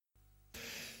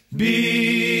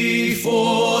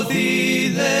Before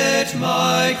thee let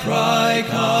my cry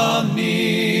come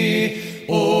near,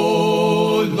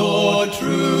 O Lord,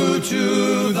 true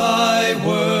to thy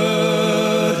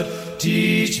word,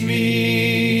 teach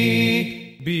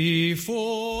me.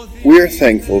 We are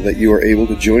thankful that you are able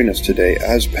to join us today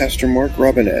as Pastor Mark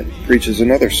Robinette preaches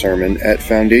another sermon at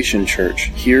Foundation Church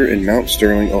here in Mount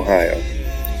Sterling, Ohio.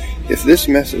 If this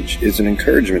message is an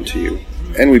encouragement to you,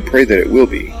 and we pray that it will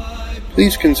be,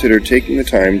 please consider taking the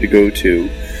time to go to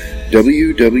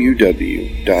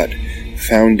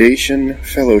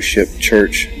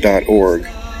www.foundationfellowshipchurch.org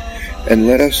and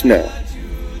let us know.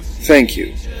 Thank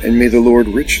you, and may the Lord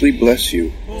richly bless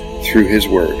you through His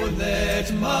Word.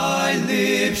 Let my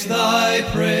lips thy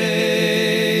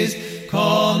praise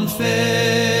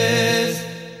confess.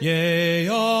 Yea,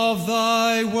 of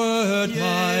thy word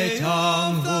my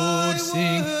tongue would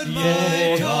sing.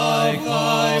 Yea, thy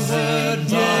word,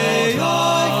 yea,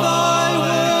 thy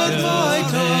word my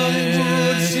tongue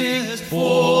would sing.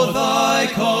 For thy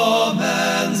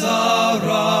commands are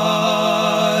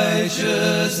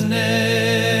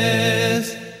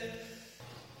righteousness.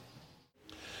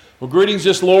 Well, greetings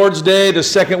this Lord's Day, the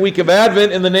second week of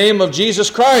Advent, in the name of Jesus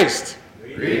Christ.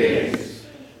 Greetings.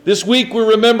 This week we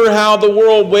remember how the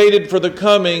world waited for the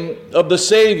coming of the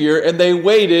Savior, and they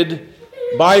waited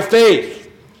by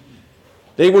faith.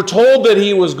 They were told that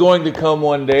He was going to come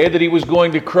one day, that He was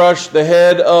going to crush the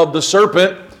head of the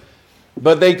serpent,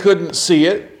 but they couldn't see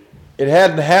it. It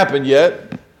hadn't happened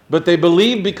yet, but they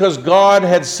believed because God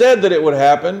had said that it would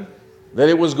happen, that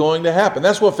it was going to happen.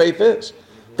 That's what faith is.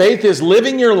 Faith is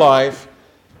living your life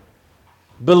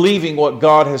believing what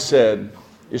God has said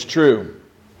is true.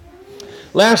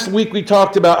 Last week we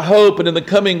talked about hope, and in the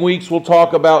coming weeks we'll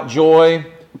talk about joy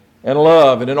and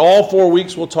love. And in all 4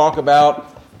 weeks we'll talk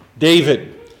about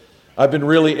David. I've been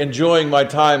really enjoying my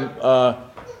time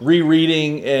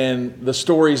rereading and the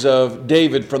stories of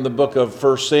David from the book of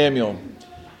 1 Samuel.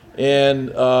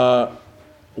 And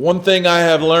one thing I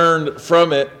have learned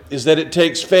from it is that it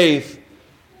takes faith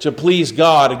to please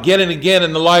God. Again and again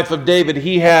in the life of David,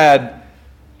 he had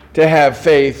to have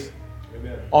faith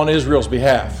on Israel's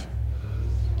behalf.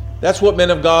 That's what men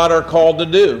of God are called to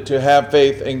do, to have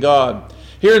faith in God.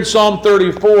 Here in Psalm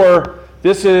 34,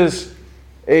 this is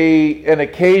an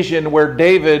occasion where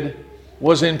David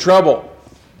was in trouble,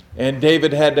 and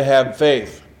David had to have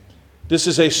faith. This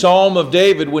is a psalm of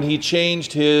David when he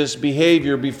changed his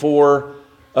behavior before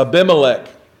Abimelech,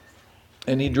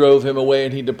 and he drove him away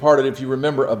and he departed. If you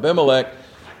remember, Abimelech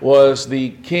was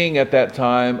the king at that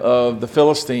time of the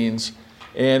Philistines,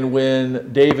 and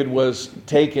when David was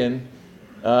taken,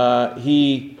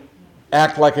 he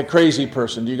acted like a crazy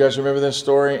person. Do you guys remember this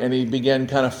story? And he began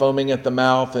kind of foaming at the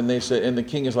mouth, and they said, and the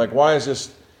king is like, why is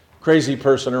this crazy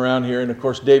person around here? And of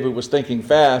course, David was thinking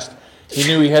fast. He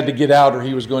knew he had to get out or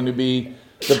he was going to be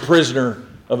the prisoner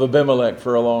of Abimelech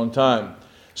for a long time.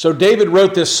 So David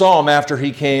wrote this psalm after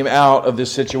he came out of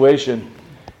this situation,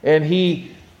 and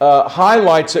he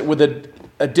highlights it with a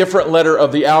different letter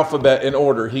of the alphabet in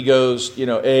order. He goes,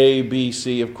 A, B,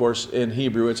 C. Of course, in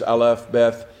Hebrew it's Aleph,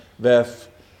 Beth, Veth,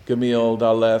 Gamil,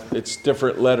 Daleth. It's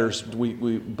different letters,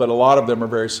 but a lot of them are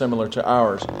very similar to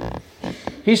ours.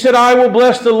 He said, I will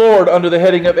bless the Lord under the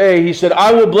heading of A. He said,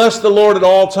 I will bless the Lord at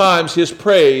all times. His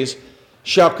praise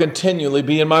shall continually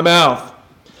be in my mouth.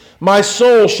 My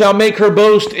soul shall make her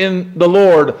boast in the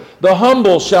Lord. The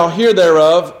humble shall hear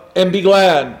thereof and be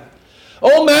glad.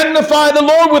 Oh, magnify the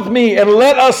Lord with me, and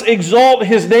let us exalt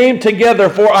His name together.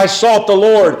 For I sought the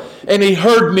Lord, and He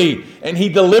heard me, and He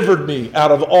delivered me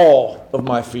out of all of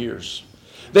my fears.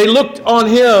 They looked on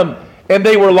Him, and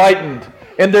they were lightened.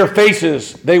 In their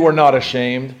faces they were not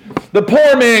ashamed. The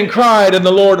poor man cried, and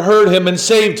the Lord heard him and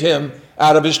saved him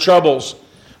out of his troubles.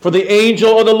 For the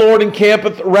angel of the Lord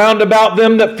encampeth round about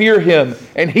them that fear Him,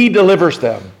 and He delivers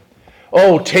them.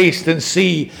 Oh, taste and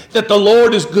see that the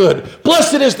Lord is good.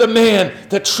 Blessed is the man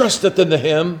that trusteth in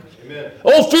Him. Amen.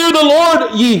 Oh, fear the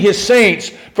Lord, ye His saints,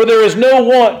 for there is no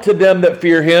want to them that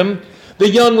fear Him. The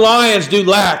young lions do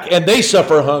lack, and they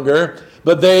suffer hunger,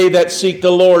 but they that seek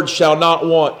the Lord shall not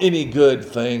want any good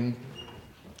thing.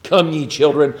 Come, ye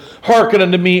children, hearken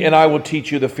unto me, and I will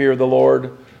teach you the fear of the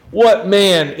Lord. What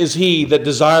man is he that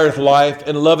desireth life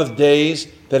and loveth days,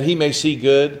 that he may see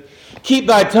good? Keep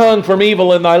thy tongue from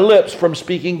evil and thy lips from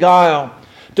speaking guile.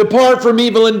 Depart from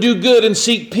evil and do good, and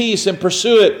seek peace and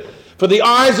pursue it. For the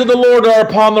eyes of the Lord are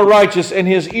upon the righteous, and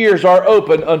His ears are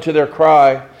open unto their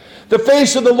cry. The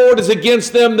face of the Lord is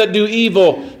against them that do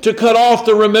evil, to cut off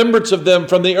the remembrance of them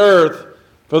from the earth.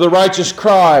 For the righteous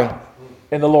cry,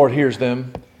 and the Lord hears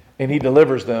them, and He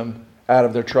delivers them out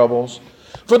of their troubles.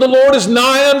 For the Lord is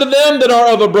nigh unto them that are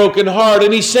of a broken heart,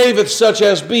 and he saveth such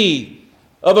as be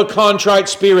of a contrite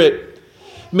spirit.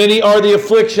 Many are the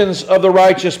afflictions of the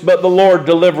righteous, but the Lord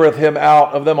delivereth him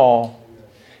out of them all.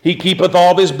 He keepeth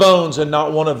all his bones, and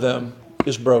not one of them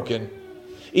is broken.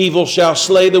 Evil shall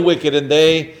slay the wicked, and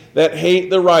they that hate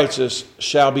the righteous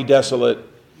shall be desolate.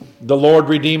 The Lord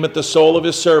redeemeth the soul of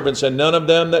his servants, and none of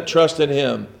them that trust in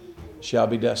him shall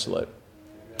be desolate.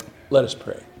 Let us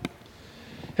pray.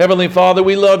 Heavenly Father,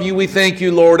 we love you. We thank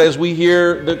you, Lord, as we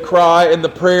hear the cry and the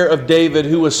prayer of David,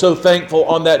 who was so thankful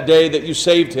on that day that you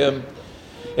saved him.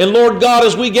 And Lord God,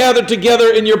 as we gather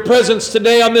together in your presence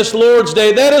today on this Lord's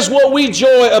Day, that is what we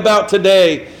joy about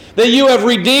today, that you have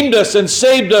redeemed us and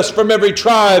saved us from every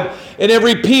tribe and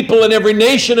every people and every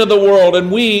nation of the world, and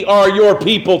we are your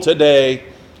people today.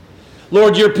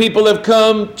 Lord, your people have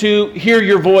come to hear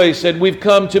your voice, and we've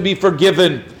come to be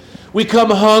forgiven. We come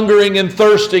hungering and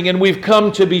thirsting, and we've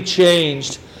come to be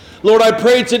changed. Lord, I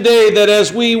pray today that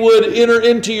as we would enter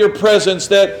into your presence,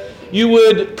 that you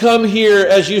would come here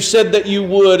as you said that you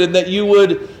would, and that you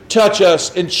would touch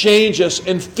us and change us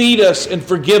and feed us and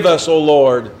forgive us, O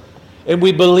Lord. And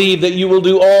we believe that you will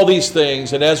do all these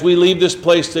things. And as we leave this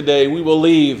place today, we will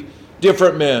leave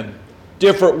different men,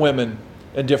 different women,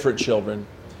 and different children.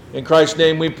 In Christ's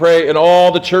name we pray, and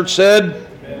all the church said,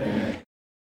 Amen.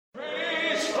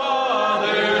 Praise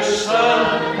Father,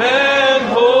 Son, and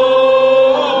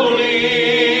Holy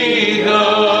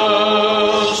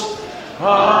Ghost.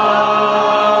 Amen.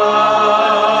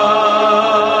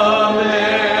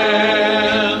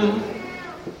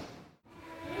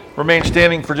 Remain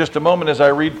standing for just a moment as I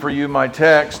read for you my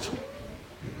text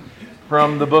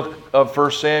from the book of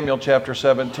 1 Samuel chapter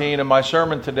 17. And my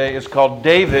sermon today is called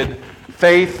David,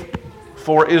 Faith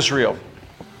for Israel.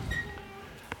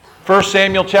 1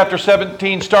 Samuel chapter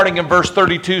 17, starting in verse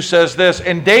 32, says this,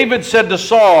 And David said to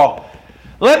Saul,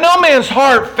 Let no man's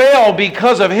heart fail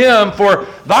because of him, for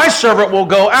thy servant will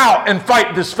go out and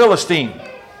fight this Philistine.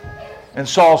 And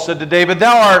Saul said to David,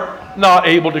 Thou art not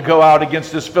able to go out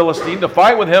against this Philistine to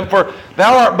fight with him, for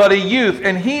thou art but a youth,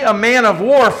 and he a man of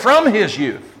war from his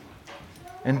youth.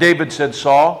 And David said,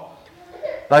 Saul,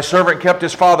 Thy servant kept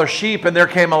his father's sheep, and there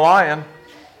came a lion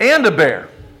and a bear,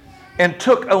 and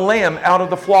took a lamb out of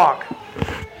the flock.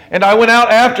 And I went out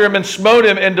after him and smote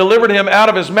him and delivered him out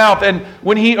of his mouth. And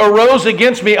when he arose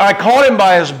against me, I caught him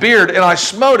by his beard, and I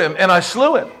smote him, and I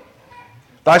slew him.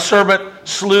 Thy servant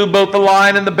slew both the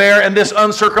lion and the bear, and this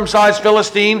uncircumcised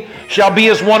Philistine shall be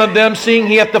as one of them, seeing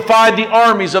he hath defied the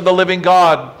armies of the living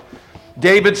God.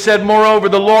 David said, Moreover,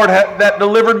 the Lord that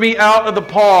delivered me out of the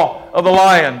paw of the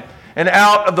lion, and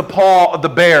out of the paw of the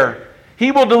bear,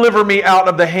 he will deliver me out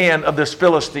of the hand of this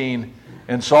Philistine.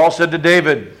 And Saul said to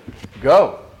David,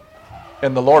 Go,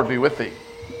 and the Lord be with thee.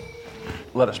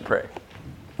 Let us pray.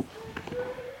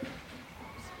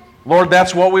 Lord,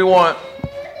 that's what we want.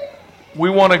 We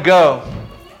want to go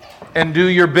and do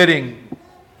your bidding,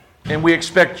 and we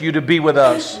expect you to be with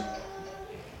us.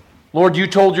 Lord, you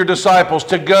told your disciples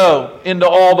to go into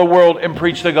all the world and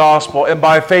preach the gospel, and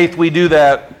by faith we do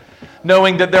that,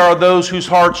 knowing that there are those whose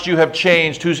hearts you have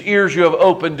changed, whose ears you have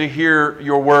opened to hear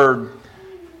your word.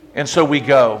 And so we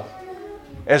go.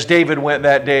 As David went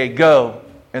that day, go,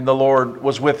 and the Lord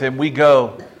was with him. We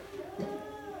go,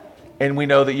 and we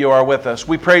know that you are with us.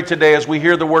 We pray today as we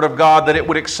hear the word of God that it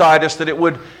would excite us, that it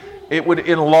would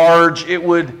enlarge, it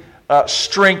would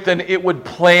strengthen, it would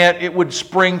plant, it would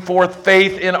spring forth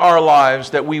faith in our lives,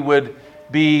 that we would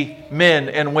be men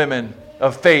and women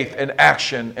of faith and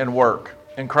action and work.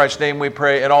 In Christ's name we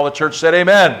pray, and all the church said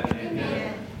amen.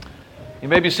 Amen. You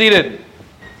may be seated.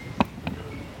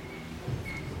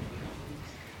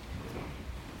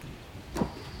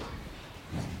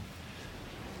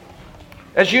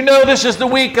 As you know, this is the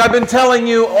week, I've been telling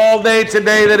you all day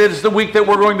today that it is the week that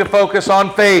we're going to focus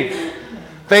on faith.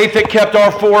 Faith that kept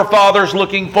our forefathers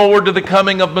looking forward to the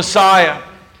coming of Messiah.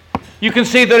 You can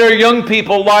see that our young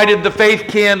people lighted the faith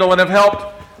candle and have helped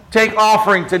take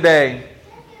offering today.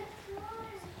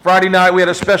 Friday night we had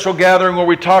a special gathering where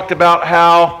we talked about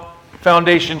how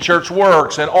Foundation Church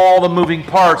works and all the moving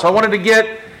parts. I wanted to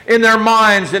get in their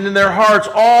minds and in their hearts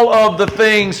all of the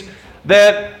things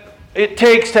that it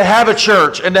takes to have a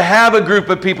church and to have a group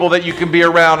of people that you can be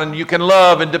around and you can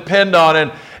love and depend on,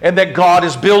 and that God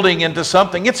is building into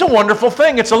something. It's a wonderful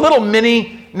thing. It's a little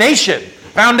mini nation,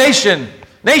 foundation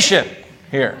nation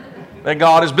here that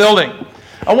God is building.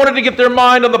 I wanted to get their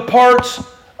mind on the parts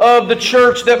of the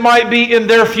church that might be in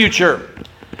their future.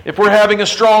 If we're having a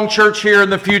strong church here in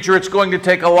the future, it's going to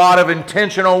take a lot of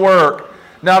intentional work,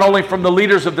 not only from the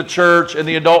leaders of the church and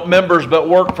the adult members, but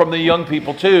work from the young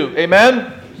people too.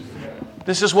 Amen?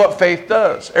 This is what faith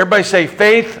does. Everybody say,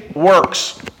 faith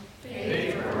works.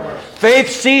 Faith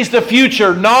sees the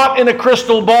future, not in a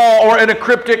crystal ball or in a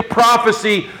cryptic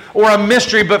prophecy or a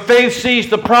mystery, but faith sees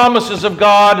the promises of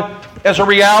God as a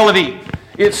reality.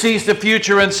 It sees the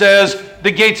future and says,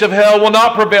 the gates of hell will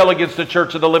not prevail against the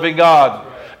church of the living God.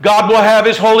 God will have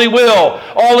His holy will.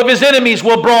 All of His enemies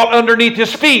will be brought underneath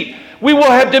His feet. We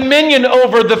will have dominion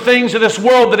over the things of this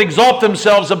world that exalt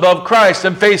themselves above Christ.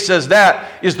 And faith says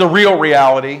that is the real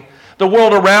reality. The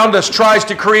world around us tries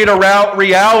to create a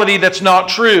reality that's not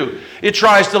true. It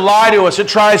tries to lie to us. It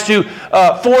tries to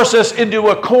force us into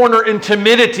a corner in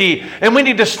timidity. And we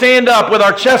need to stand up with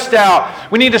our chest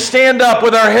out. We need to stand up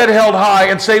with our head held high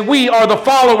and say, we are the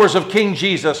followers of King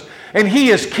Jesus, and He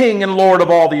is King and Lord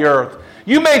of all the earth.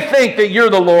 You may think that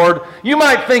you're the Lord. You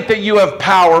might think that you have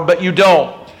power, but you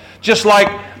don't. Just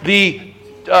like the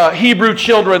Hebrew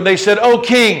children, they said, "O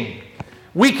King,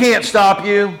 we can't stop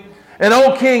you. And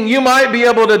O King, you might be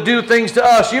able to do things to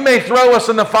us. You may throw us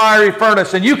in the fiery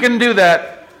furnace, and you can do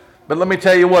that. But let me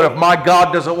tell you what, if my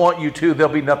God doesn't want you to,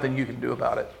 there'll be nothing you can do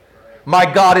about it.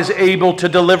 My God is able to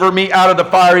deliver me out of the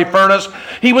fiery furnace.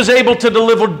 He was able to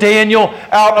deliver Daniel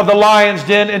out of the lion's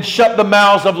den and shut the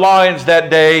mouths of lions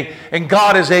that day. And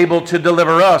God is able to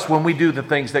deliver us when we do the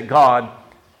things that God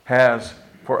has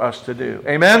for us to do."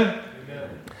 Amen? Amen.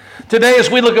 Today,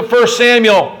 as we look at 1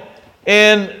 Samuel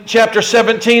in chapter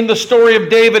 17, the story of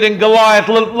David and Goliath,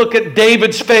 look at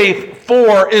David's faith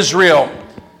for Israel.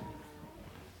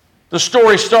 The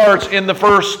story starts in the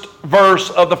first verse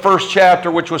of the first chapter,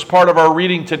 which was part of our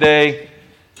reading today.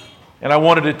 And I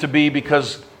wanted it to be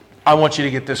because I want you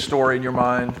to get this story in your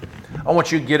mind. I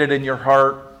want you to get it in your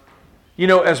heart. You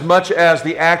know, as much as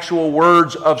the actual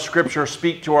words of Scripture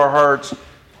speak to our hearts,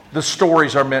 the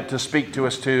stories are meant to speak to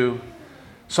us too.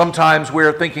 Sometimes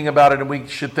we're thinking about it and we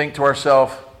should think to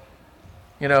ourselves,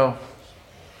 you know,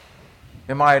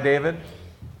 am I a David?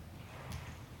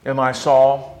 Am I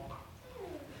Saul?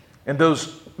 And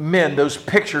those men, those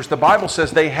pictures, the Bible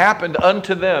says they happened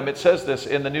unto them. It says this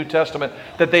in the New Testament,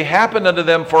 that they happened unto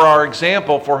them for our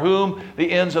example, for whom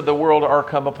the ends of the world are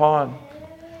come upon.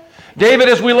 David,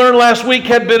 as we learned last week,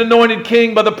 had been anointed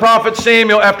king by the prophet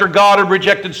Samuel after God had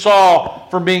rejected Saul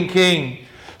from being king.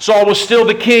 Saul was still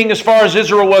the king as far as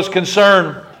Israel was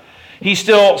concerned. He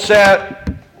still sat...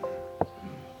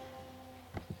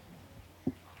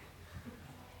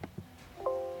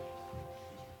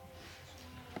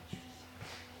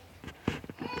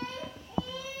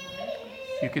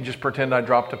 You can just pretend I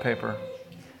dropped a paper.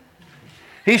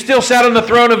 He still sat on the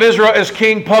throne of Israel as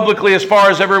king publicly as far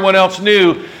as everyone else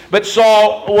knew, but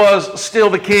Saul was still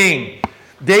the king.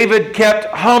 David kept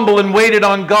humble and waited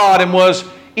on God and was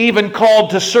even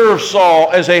called to serve Saul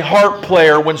as a harp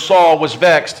player when Saul was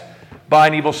vexed by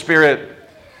an evil spirit.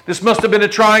 This must have been a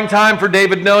trying time for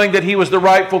David, knowing that he was the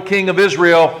rightful king of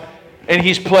Israel and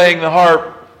he's playing the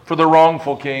harp for the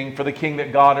wrongful king, for the king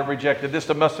that God had rejected. This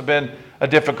must have been a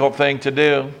difficult thing to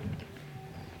do.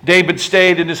 David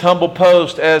stayed in his humble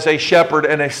post as a shepherd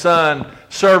and a son,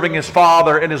 serving his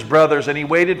father and his brothers, and he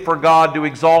waited for God to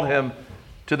exalt him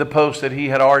to the post that he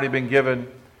had already been given.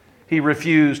 He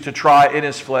refused to try in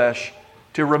his flesh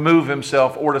to remove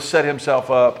himself or to set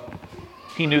himself up.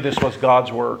 He knew this was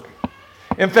God's work.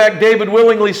 In fact, David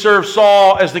willingly served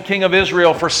Saul as the king of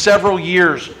Israel for several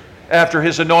years after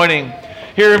his anointing.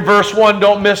 Here in verse 1,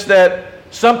 don't miss that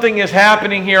something is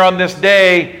happening here on this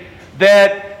day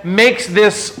that makes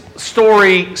this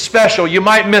story special. You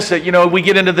might miss it. You know, we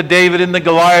get into the David and the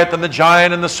Goliath and the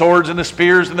giant and the swords and the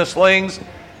spears and the slings,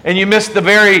 and you miss the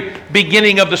very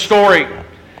beginning of the story.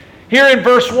 Here in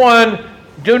verse 1,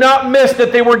 do not miss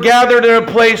that they were gathered in a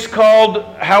place called,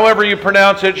 however you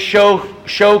pronounce it,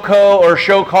 Shoko or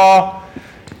Shokah.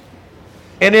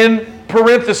 And in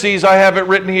parentheses, I have it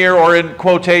written here, or in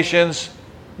quotations,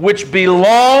 which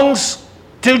belongs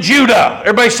to Judah.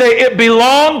 Everybody say, it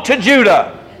belonged to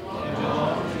Judah.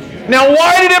 Now,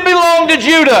 why did it belong to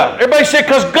Judah? Everybody say,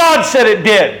 because God said it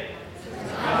did.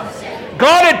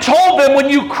 God had told them, when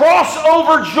you cross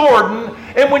over Jordan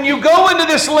and when you go into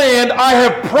this land, I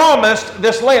have promised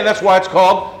this land. That's why it's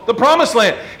called the Promised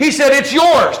Land. He said, it's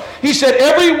yours. He said,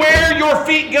 everywhere your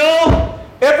feet go,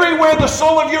 everywhere the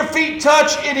sole of your feet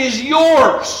touch, it is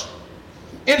yours.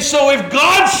 And so if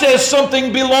God says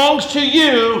something belongs to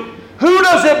you, who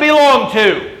does it belong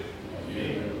to?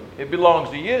 You. It belongs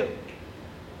to you.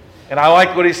 And I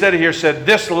like what he said here. Said,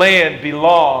 this land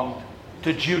belonged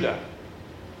to Judah.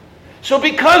 So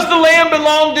because the land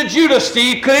belonged to Judah,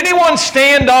 Steve, could anyone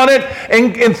stand on it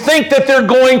and think that they're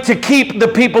going to keep the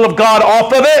people of God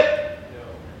off of it?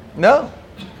 No.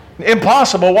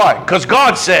 Impossible. Why? Because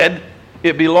God said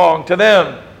it belonged to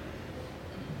them.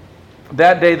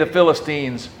 That day the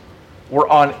Philistines were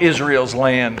on Israel's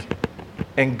land,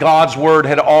 and God's word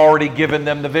had already given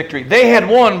them the victory. They had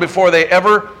won before they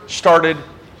ever started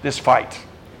this fight.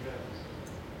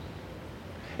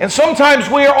 And sometimes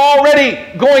we are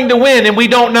already going to win and we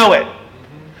don't know it.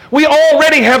 We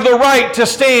already have the right to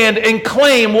stand and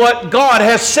claim what God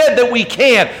has said that we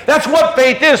can. That's what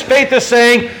faith is. Faith is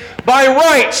saying, by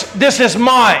rights, this is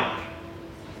mine.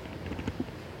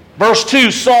 Verse 2,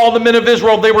 Saul, the men of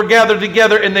Israel, they were gathered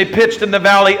together and they pitched in the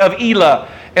valley of Elah,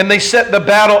 and they set the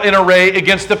battle in array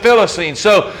against the Philistines.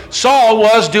 So Saul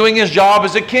was doing his job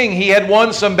as a king. He had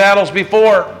won some battles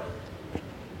before.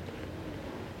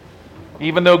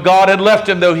 Even though God had left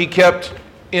him, though, he kept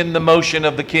in the motion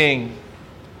of the king.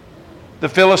 The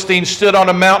Philistines stood on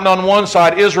a mountain on one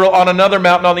side, Israel on another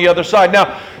mountain on the other side.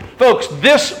 Now, folks,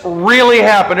 this really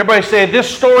happened. Everybody say, this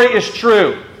story is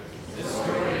true. This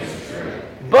story is true.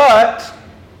 But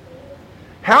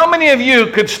how many of you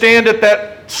could stand at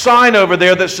that sign over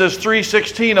there that says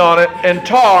 316 on it and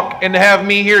talk and have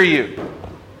me hear you?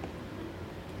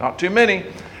 Not too many.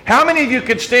 How many of you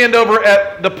could stand over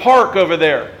at the park over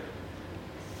there?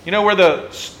 You know where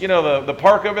the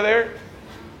park over there?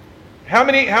 How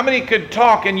many could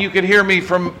talk and you could hear me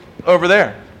from over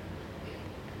there?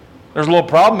 There's a little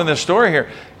problem in this story here.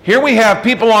 Here we have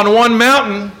people on one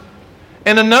mountain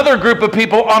and another group of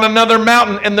people on another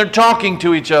mountain, and they're talking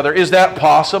to each other. Is that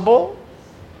possible?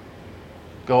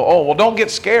 Don't get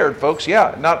scared, folks.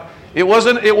 Yeah, it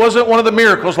wasn't one of the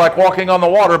miracles like walking on the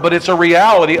water, but it's a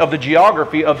reality of the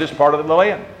geography of this part of the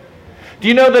land. Do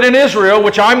you know that in Israel,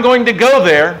 which I'm going to go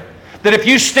there, that if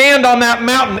you stand on that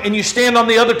mountain and you stand on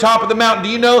the other top of the mountain, do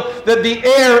you know that the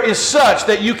air is such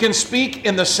that you can speak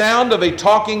in the sound of a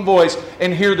talking voice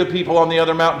and hear the people on the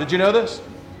other mountain? Did you know this?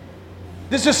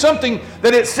 This is something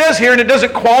that it says here, and it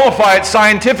doesn't qualify it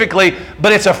scientifically,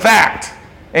 but it's a fact.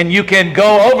 And you can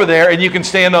go over there and you can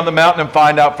stand on the mountain and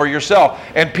find out for yourself.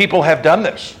 And people have done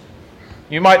this.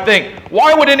 You might think,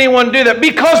 why would anyone do that?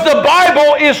 Because the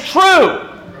Bible is true.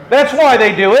 That's why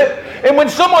they do it. And when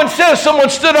someone says someone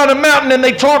stood on a mountain and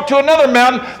they talked to another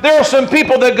mountain, there are some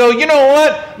people that go, you know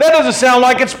what? That doesn't sound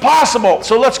like it's possible.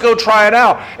 So let's go try it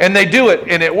out. And they do it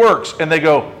and it works. And they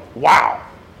go, wow,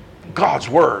 God's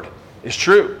word is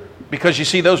true. Because you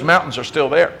see, those mountains are still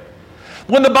there.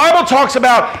 When the Bible talks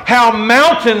about how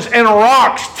mountains and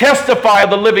rocks testify of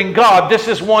the living God, this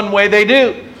is one way they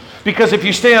do. Because if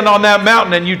you stand on that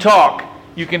mountain and you talk,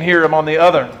 you can hear him on the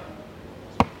other.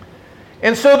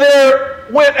 And so there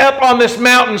went up on this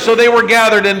mountain, so they were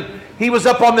gathered, and he was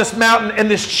up on this mountain, and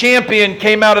this champion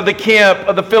came out of the camp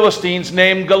of the Philistines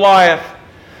named Goliath.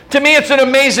 To me, it's an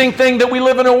amazing thing that we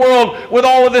live in a world with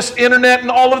all of this internet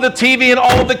and all of the TV and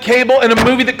all of the cable and a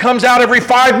movie that comes out every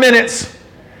 5 minutes.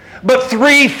 But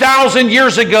 3,000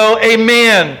 years ago, a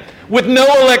man with no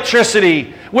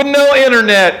electricity, with no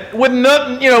internet, with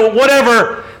no,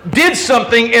 whatever, did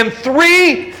something, and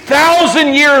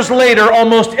 3,000 years later,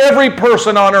 almost every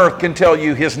person on earth can tell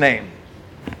you his name.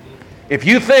 If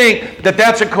you think that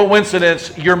that's a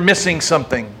coincidence, you're missing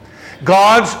something.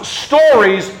 God's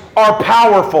stories are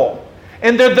powerful.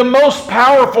 And they're the most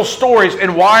powerful stories.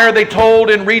 And why are they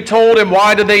told and retold, and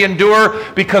why do they endure?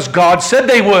 Because God said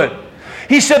they would.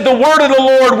 He said the word of the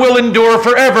Lord will endure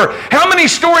forever. How many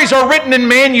stories are written in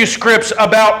manuscripts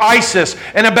about Isis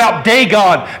and about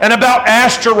Dagon and about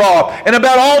Ashtaroth and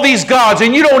about all these gods,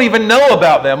 and you don't even know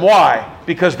about them? Why?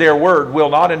 Because their word will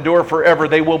not endure forever.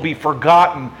 They will be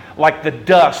forgotten like the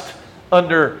dust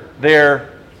under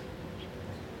their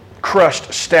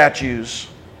crushed statues.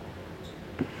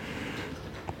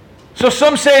 So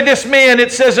some say this man,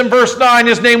 it says in verse 9,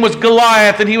 his name was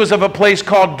Goliath, and he was of a place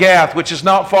called Gath, which is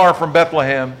not far from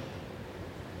Bethlehem.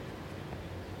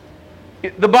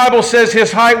 The Bible says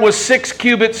his height was 6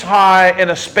 cubits high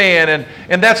and a span,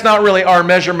 and that's not really our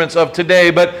measurements of today,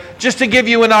 but just to give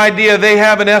you an idea, they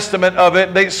have an estimate of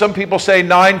it. Some people say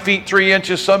 9 feet 3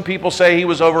 inches, some people say he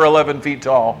was over 11 feet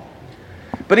tall.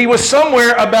 But he was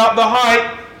somewhere about the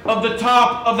height of the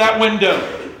top of that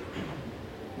window.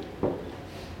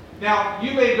 Now,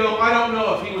 you may go, I don't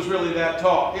know if he was really that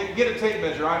tall. Get a tape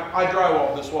measure. I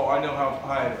drywalled this wall. I know how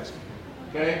high it is.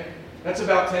 Okay? That's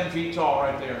about 10 feet tall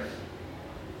right there.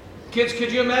 Kids,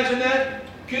 could you imagine that?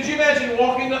 Could you imagine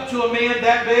walking up to a man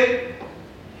that big?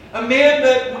 A man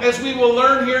that, as we will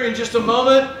learn here in just a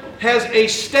moment, has a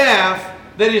staff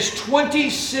that is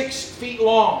 26 feet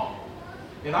long.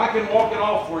 And I can walk it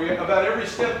off for you. About every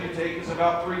step you take is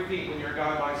about 3 feet when you're a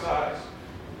guy my size.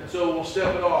 And so we'll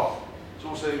step it off. So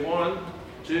we'll say 1,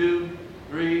 2,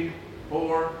 3,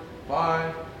 4,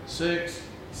 5, 6,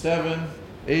 7,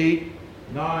 8,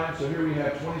 9. So here we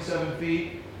have 27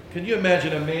 feet. Can you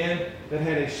imagine a man that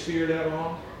had a spear that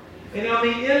long? And on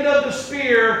the end of the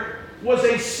spear was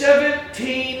a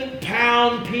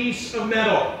 17-pound piece of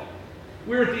metal.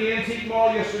 We were at the antique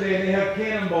mall yesterday, and they have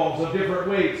cannonballs of different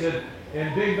weights.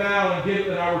 And Big Val and Gibbet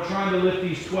and I were trying to lift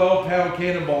these 12-pound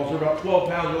cannonballs. They're about 12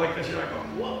 pounds. They're like this. You're like, oh,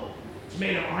 whoa. It's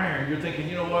made of iron. You're thinking,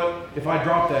 you know what? If I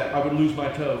drop that, I would lose my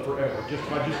toe forever.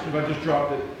 If I just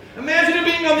dropped it. Imagine it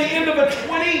being on the end of a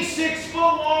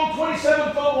 26-foot-long,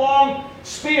 27-foot-long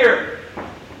spear.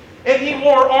 And he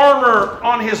wore armor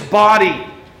on his body.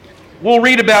 We'll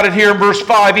read about it here in verse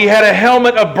 5. He had a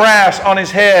helmet of brass on his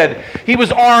head. He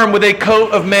was armed with a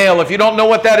coat of mail. If you don't know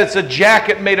what that is, it's a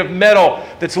jacket made of metal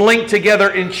that's linked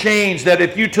together in chains that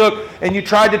if you took and you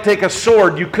tried to take a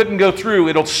sword, you couldn't go through.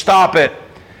 It'll stop it.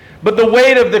 But the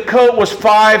weight of the coat was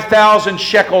 5,000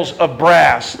 shekels of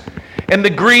brass. And the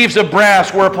greaves of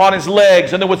brass were upon his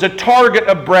legs. And there was a target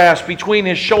of brass between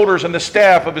his shoulders, and the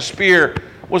staff of his spear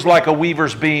was like a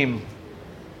weaver's beam.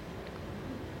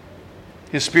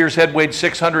 His spear's head weighed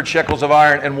 600 shekels of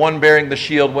iron, and one bearing the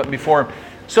shield went before him.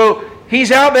 So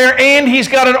he's out there, and he's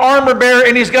got an armor bearer,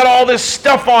 and he's got all this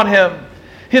stuff on him.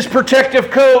 His protective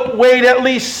coat weighed at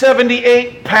least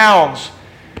 78 pounds.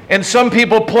 And some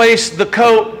people place the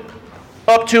coat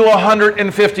up to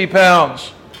 150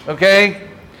 pounds. Okay?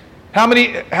 How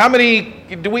many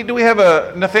do we have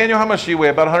a Nathaniel? How much do you weigh?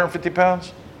 About 150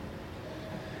 pounds?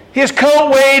 His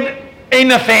coat weighed a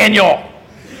Nathaniel.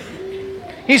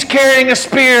 He's carrying a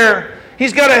spear.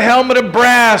 He's got a helmet of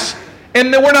brass.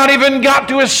 And we're not even got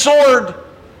to his sword.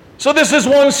 So this is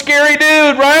one scary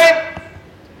dude, right?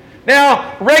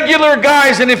 Now, regular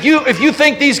guys, and if you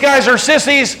think these guys are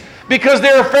sissies because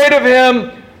they're afraid of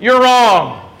him, you're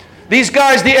wrong. These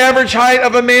guys, the average height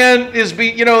of a man is,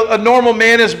 a normal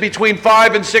man is between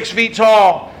 5 and 6 feet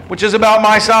tall, which is about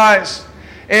my size.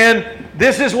 And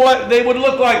this is what they would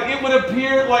look like. It would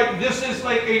appear like this is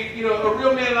like a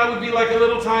real man, and I would be like a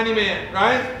little tiny man,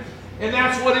 right? And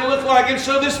that's what it looked like. And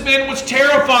so this man was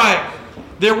terrifying.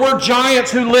 There were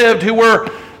giants who lived who were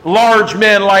large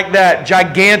men like that,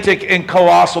 gigantic and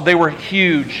colossal. They were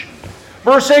huge.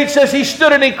 Verse 8 says, he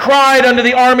stood and he cried unto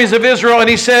the armies of Israel, and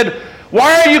he said,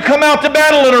 why are you come out to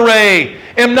battle in array?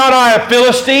 Am not I a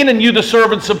Philistine, and you the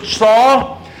servants of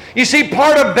Saul? You see,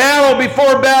 part of battle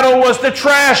before battle was the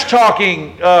trash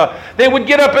talking. They would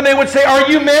get up and they would say,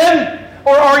 are you men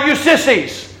or are you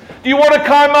sissies? Do you want to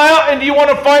come out and do you want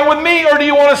to fight with me, or do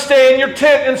you want to stay in your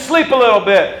tent and sleep a little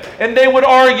bit? And they would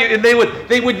argue, and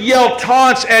they would yell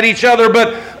taunts at each other.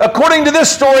 But according to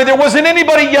this story, there wasn't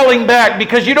anybody yelling back,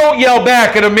 because you don't yell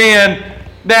back at a man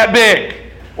that big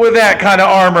with that kind of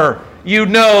armor. You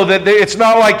know that it's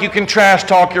not like you can trash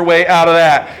talk your way out of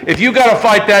that. If you got to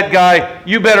fight that guy,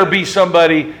 you better be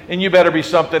somebody and you better be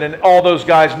something. And all those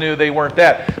guys knew they weren't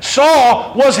that.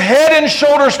 Saul was head and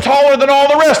shoulders taller than all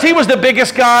the rest. He was the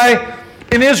biggest guy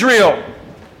in Israel.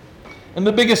 And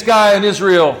the biggest guy in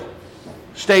Israel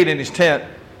stayed in his tent.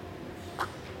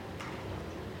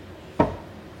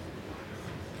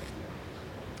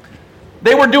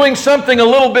 They were doing something a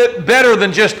little bit better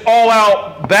than just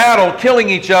all-out battle, killing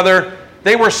each other.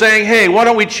 They were saying, hey, why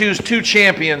don't we choose 2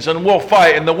 champions and we'll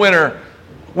fight, and the winner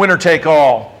take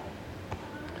all.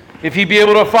 If he be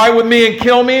able to fight with me and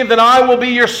kill me, then I will be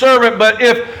your servant. But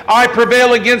if I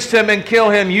prevail against him and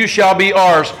kill him, you shall be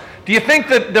ours. Do you think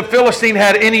that the Philistine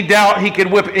had any doubt he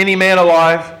could whip any man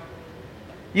alive?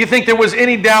 You think there was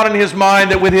any doubt in his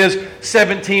mind that with his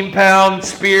 17-pound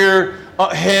spear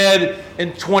head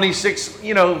and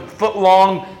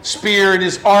 26-foot-long spear and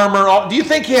his armor, do you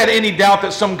think he had any doubt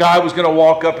that some guy was going to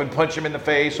walk up and punch him in the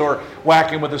face or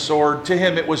whack him with a sword? To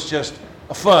him, it was just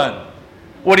fun.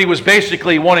 What he was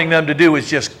basically wanting them to do is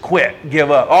just quit,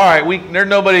 give up. All right,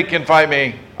 nobody can fight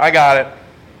me. I got it.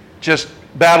 Just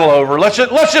battle over. Let's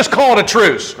just call it a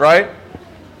truce, right?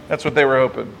 That's what they were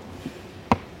hoping.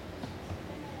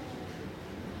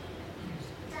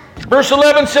 Verse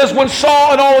 11 says, when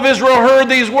Saul and all of Israel heard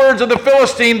these words of the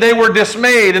Philistine, they were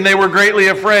dismayed and they were greatly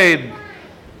afraid.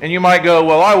 And you might go,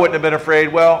 well, I wouldn't have been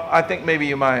afraid. Well, I think maybe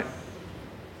you might.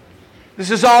 This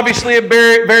is obviously a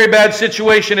very, very bad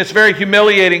situation. It's very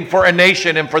humiliating for a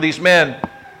nation and for these men.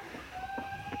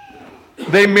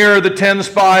 They mirror the 10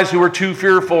 spies who were too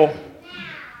fearful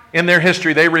in their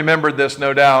history. They remembered this,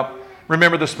 no doubt.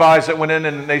 Remember the spies that went in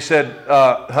and they said,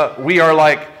 we are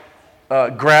like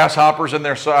grasshoppers in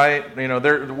their sight.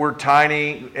 We're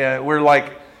tiny. We're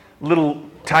like little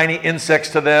tiny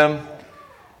insects to them.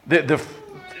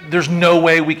 There's no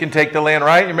way we can take the land,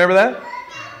 right? You remember that?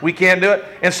 We can't do it.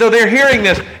 And so they're hearing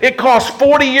this. It cost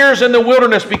 40 years in the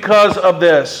wilderness because of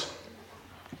this.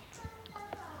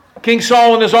 King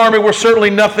Saul and his army were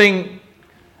certainly nothing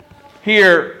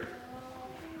here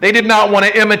They did not want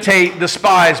to imitate the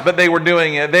spies, but they were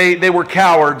doing it. They were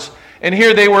cowards. And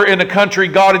here they were in a country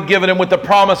God had given them with the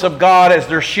promise of God as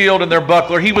their shield and their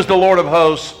buckler. He was the Lord of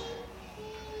hosts.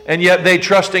 And yet they,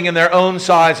 trusting in their own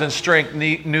size and strength,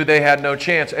 knew they had no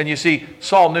chance. And you see,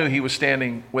 Saul knew he was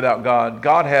standing without God.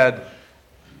 God had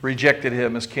rejected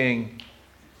him as king.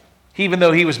 Even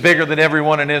though he was bigger than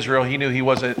everyone in Israel, he knew he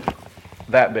wasn't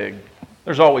that big.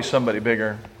 There's always somebody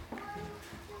bigger.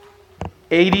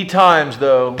 80 times,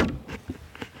 though,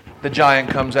 the giant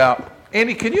comes out.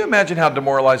 Andy, can you imagine how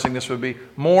demoralizing this would be?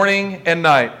 Morning and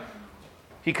night,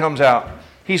 he comes out.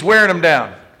 He's wearing them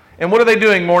down. And what are they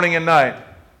doing morning and night?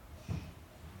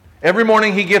 Every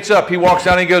morning he gets up, he walks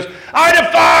down and he goes, I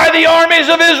defy the armies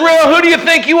of Israel. Who do you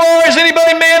think you are? Is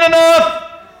anybody man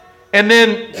enough? And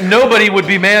then nobody would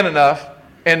be man enough.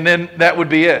 And then that would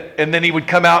be it. And then he would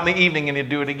come out in the evening and he'd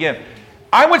do it again.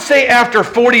 I would say after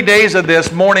 40 days of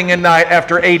this, morning and night,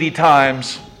 after 80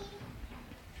 times,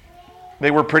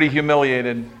 they were pretty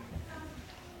humiliated.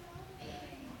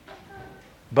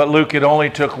 But Luke, it only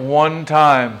took one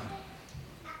time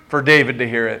for David to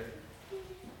hear it.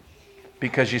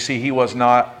 Because you see, he was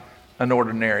not an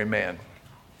ordinary man.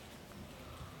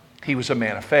 He was a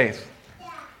man of faith.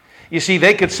 You see,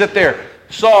 they could sit there.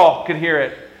 Saul could hear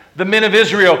it. The men of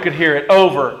Israel could hear it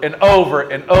over and over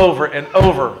and over and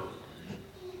over.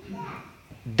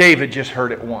 David just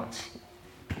heard it once.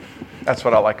 That's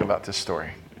what I like about this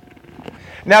story.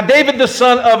 Now, David, the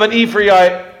son of an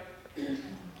Ephraite,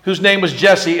 whose name was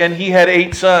Jesse, and he had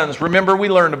 8 sons. Remember, we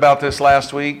learned about this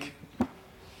last week.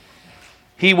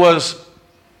 He was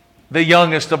the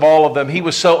youngest of all of them. He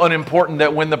was so unimportant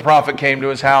that when the prophet came to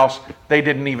his house, they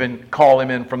didn't even call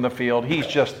him in from the field. He's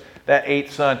just that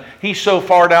 8th son. He's so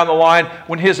far down the line,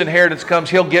 when his inheritance comes,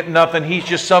 he'll get nothing. He's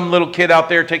just some little kid out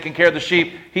there taking care of the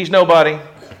sheep. He's nobody.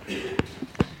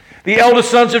 The eldest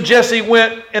sons of Jesse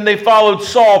went and they followed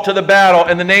Saul to the battle,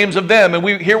 and the names of them,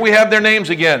 and here we have their names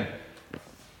again.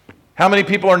 How many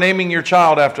people are naming your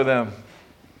child after them?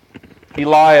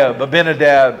 Eliab,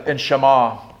 Abinadab, and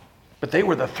Shammah. But they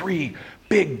were the 3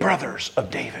 big brothers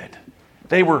of David.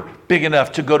 They were big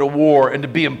enough to go to war and to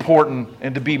be important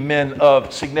and to be men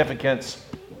of significance.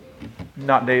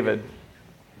 Not David.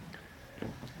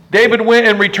 David went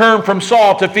and returned from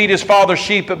Saul to feed his father's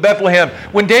sheep at Bethlehem.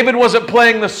 When David wasn't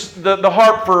playing the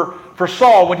harp for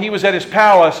Saul, when he was at his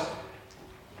palace,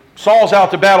 Saul's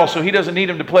out to battle, so he doesn't need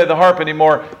him to play the harp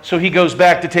anymore. So he goes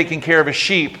back to taking care of his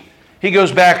sheep. He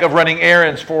goes back of running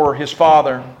errands for his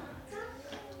father.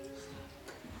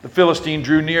 The Philistine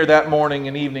drew near that morning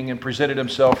and evening and presented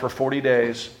himself for 40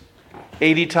 days.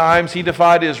 80 times he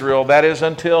defied Israel. That is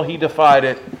until he defied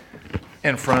it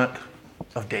in front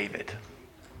of David.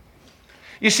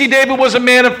 You see, David was a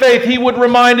man of faith. He would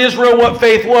remind Israel what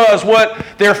faith was, what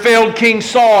their failed king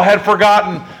Saul had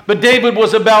forgotten. But David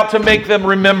was about to make them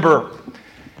remember.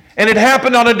 And it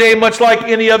happened on a day much like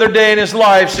any other day in his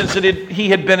life since he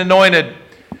had been anointed.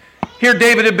 Here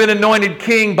David had been anointed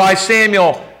king by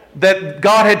Samuel, that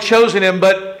God had chosen him,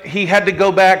 but he had to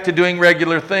go back to doing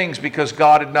regular things because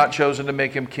God had not chosen to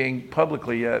make him king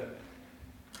publicly yet.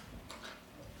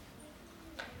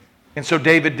 And so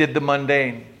David did the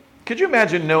mundane. Could you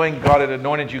imagine knowing God had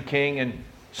anointed you king and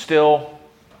still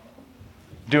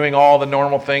doing all the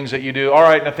normal things that you do? All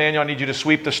right, Nathaniel, I need you to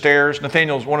sweep the stairs.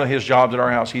 Nathaniel's one of his jobs at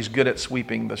our house. He's good at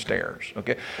sweeping the stairs.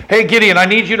 Okay. Hey, Gideon, I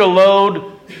need you to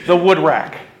load the wood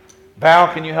rack.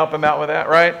 Val, can you help him out with that,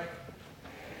 right?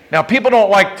 Now, people don't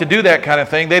like to do that kind of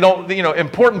thing. They don't,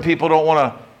 important people don't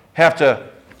want to have to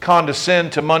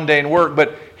condescend to mundane work.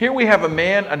 But here we have a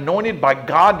man anointed by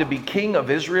God to be king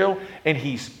of Israel, and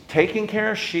he's taking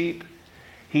care of sheep.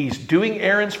 He's doing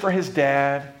errands for his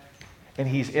dad, and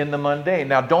he's in the mundane.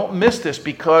 Now, don't miss this,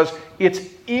 because it's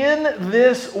in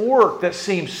this work that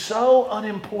seems so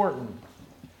unimportant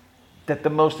that the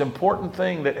most important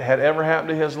thing that had ever happened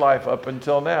to his life up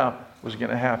until now was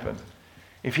going to happen.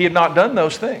 If he had not done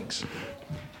those things,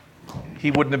 he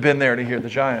wouldn't have been there to hear the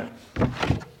giant.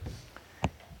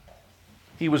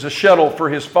 He was a shuttle for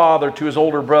his father to his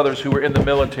older brothers who were in the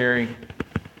military.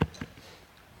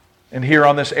 And here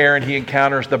on this errand, he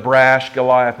encounters the brash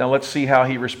Goliath. Now let's see how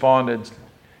he responded.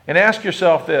 And ask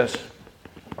yourself this.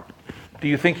 Do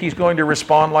you think he's going to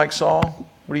respond like Saul?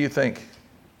 What do you think?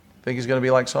 Think he's going to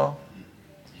be like Saul?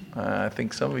 I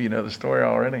think some of you know the story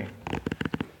already.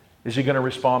 Is he going to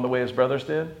respond the way his brothers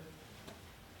did?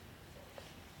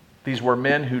 These were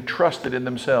men who trusted in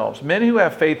themselves. Men who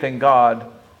have faith in God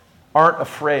aren't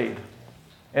afraid.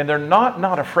 And they're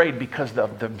not afraid because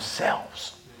of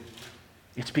themselves.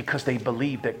 It's because they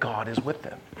believe that God is with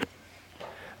them.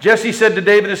 Jesse said to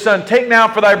David his son, "Take now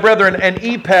for thy brethren an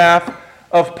ephah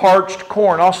of parched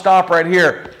corn. I'll stop right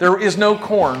here. There is no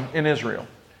corn in Israel.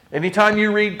 Anytime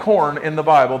you read corn in the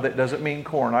Bible, that doesn't mean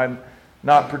corn. I'm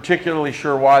not particularly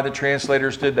sure why the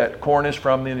translators did that. Corn is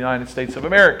from the United States of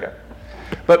America.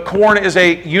 But corn is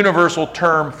a universal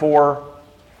term for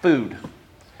food.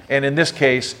 And in this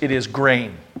case, it is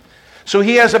grain. So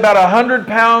he has about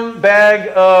 100-pound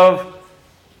bag of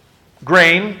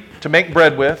grain to make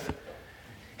bread with.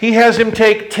 He has him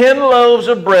take 10 loaves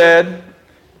of bread,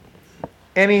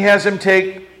 and he has him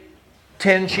take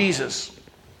 10 cheeses.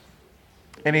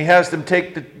 And he has them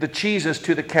take the cheeses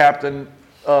to the captain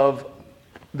of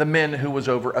the men who was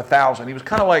over 1,000. He was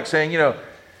kind of like saying,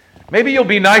 maybe you'll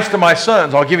be nice to my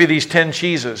sons. I'll give you these 10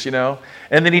 cheeses,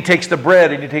 And then he takes the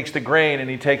bread and he takes the grain and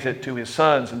he takes it to his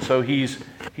sons. And so he's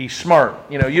smart.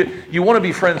 You want to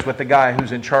be friends with the guy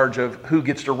who's in charge of who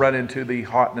gets to run into the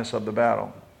hotness of the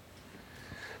battle.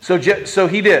 So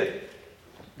he did.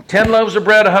 10 loaves of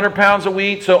bread, 100 pounds of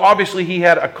wheat. So obviously he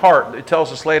had a cart. It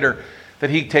tells us later that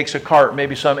he takes a cart,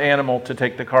 maybe some animal to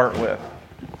take the cart with.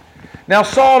 Now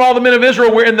Saul and all the men of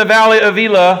Israel were in the valley of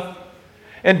Elah.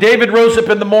 And David rose up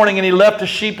in the morning, and he left the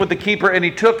sheep with the keeper, and he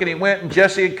took and he went, and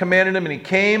Jesse had commanded him, and he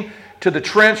came to the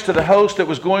trench, to the host that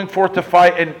was going forth to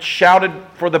fight, and shouted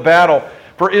for the battle.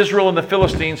 For Israel and the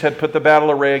Philistines had put the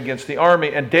battle array against the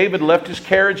army. And David left his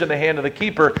carriage in the hand of the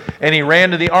keeper, and he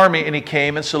ran to the army, and he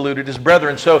came and saluted his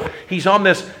brethren. So he's on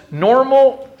this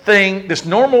normal thing, this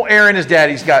normal errand his dad.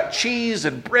 He's got cheese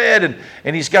and bread,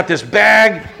 and he's got this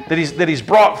bag that he's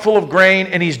brought full of grain,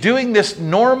 and he's doing this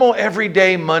normal,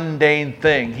 everyday, mundane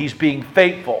thing. He's being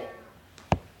faithful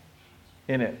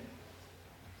in it.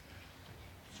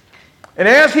 And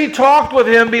as he talked with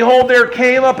him, behold, there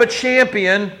came up a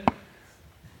champion,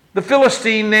 the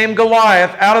Philistine named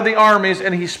Goliath, out of the armies,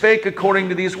 and he spake according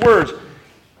to these words.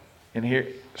 And here,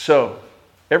 so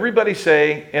everybody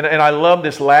say, and I love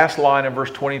this last line in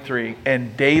verse 23,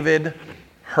 and David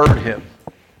heard him.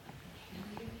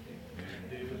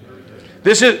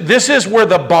 This is where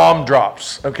the bomb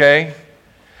drops, okay?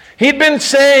 He'd been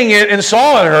saying it, and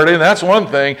Saul had heard him. That's one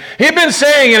thing. He'd been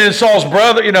saying it, and Saul's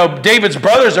brother, David's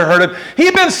brothers had heard him.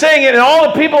 He'd been saying it, and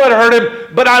all the people had heard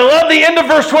him. But I love the end of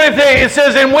verse 23. It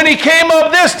says, and when he came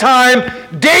up this time,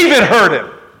 David heard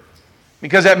him.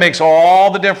 Because that makes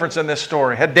all the difference in this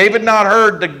story. Had David not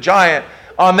heard the giant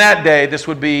on that day, this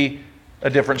would be a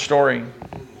different story.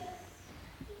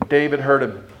 David heard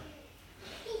him.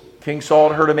 King Saul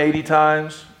had heard him 80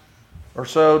 times or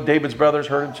so. David's brothers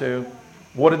heard him too.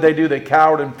 What did they do? They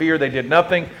cowered in fear. They did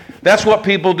nothing. That's what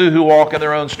people do who walk in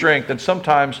their own strength. And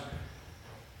sometimes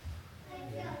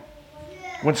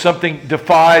when something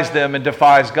defies them and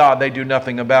defies God, they do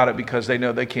nothing about it because they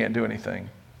know they can't do anything.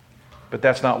 But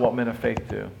that's not what men of faith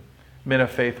do. Men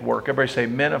of faith work. Everybody say,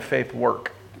 men of faith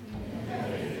work.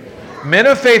 Men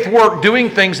of faith work doing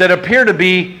things that appear to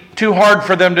be too hard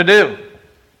for them to do.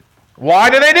 Why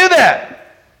do they do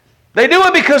that? They do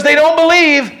it because they don't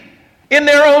believe in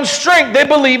their own strength. They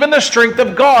believe in the strength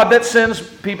of God that sends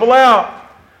people out.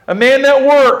 A man that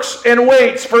works and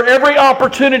waits for every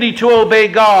opportunity to obey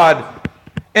God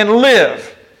and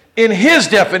live in His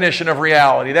definition of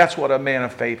reality. That's what a man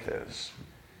of faith is.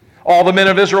 All the men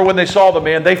of Israel, when they saw the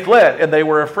man, they fled and they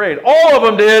were afraid. All of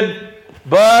them did,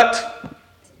 but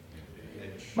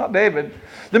not David.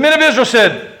 The men of Israel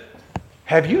said,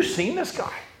 have you seen this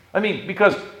guy?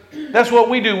 Because that's what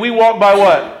we do. We walk by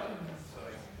what?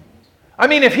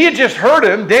 If he had just heard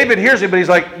him, David hears him, but he's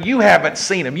like, you haven't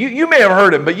seen him. You may have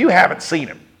heard him, but you haven't seen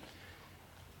him.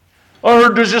 I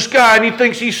heard there's this guy and he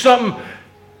thinks he's something.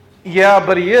 Yeah,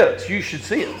 but he is. You should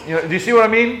see it. Do you see what I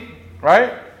mean?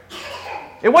 Right?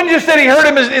 It wasn't just that he heard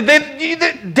him.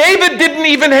 David didn't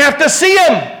even have to see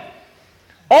him.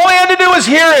 All he had to do was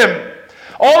hear him.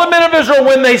 All the men of Israel,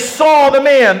 when they saw the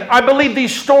man, I believe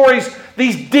these stories,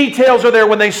 these details are there.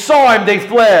 When they saw him, they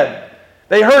fled.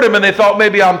 They heard him and they thought,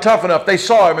 maybe I'm tough enough. They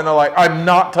saw him and they're like, I'm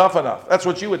not tough enough. That's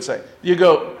what you would say. You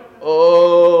go,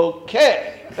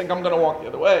 okay, I think I'm going to walk the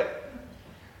other way.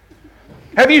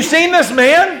 Have you seen this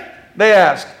man? They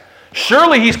asked.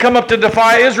 Surely he's come up to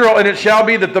defy Israel, and it shall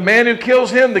be that the man who kills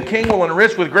him, the king will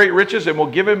enrich with great riches and will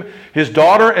give him his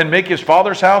daughter and make his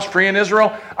father's house free in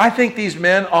Israel. I think these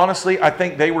men, honestly, I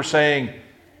think they were saying,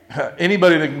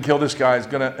 anybody that can kill this guy is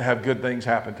going to have good things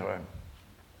happen to him.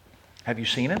 Have you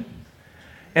seen him?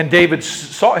 And David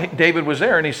was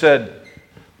there, and he said,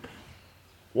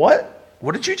 what?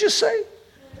 What did you just say?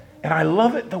 And I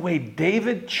love it the way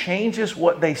David changes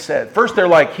what they said. First, they're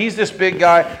like, he's this big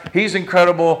guy. He's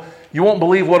incredible. You won't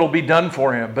believe what will be done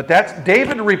for him. But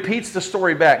David repeats the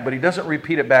story back, but he doesn't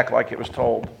repeat it back like it was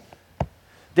told.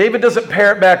 David doesn't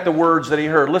parrot back the words that he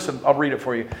heard. Listen, I'll read it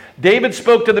for you. David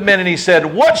spoke to the men and he said,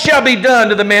 "What shall be done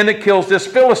to the man that kills this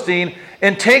Philistine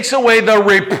and takes away the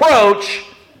reproach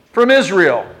from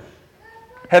Israel?"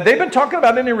 Had they been talking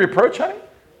about any reproach, honey?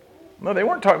 No, they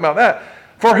weren't talking about that.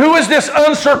 "For who is this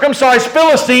uncircumcised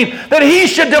Philistine that he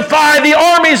should defy the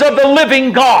armies of the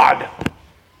living God?"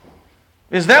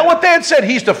 Is that what they had said?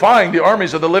 He's defying the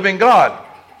armies of the living God.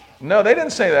 No, they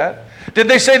didn't say that. Did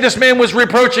they say this man was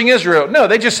reproaching Israel? No,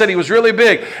 they just said he was really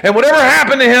big. And whatever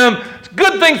happened to him,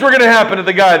 good things were going to happen to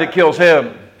the guy that kills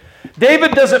him.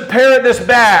 David doesn't parrot this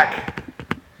back.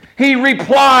 He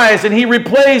replies and he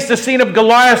replays the scene of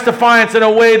Goliath's defiance in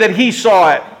a way that he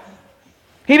saw it.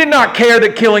 He did not care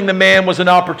that killing the man was an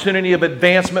opportunity of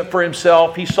advancement for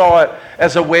himself. He saw it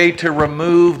as a way to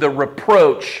remove the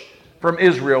reproach from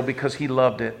Israel because he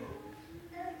loved it.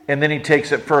 And then he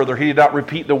takes it further. He did not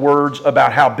repeat the words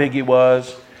about how big he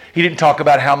was. He didn't talk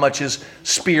about how much his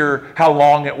spear, how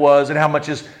long it was, and how much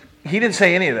his... He didn't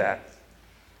say any of that.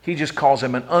 He just calls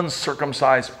him an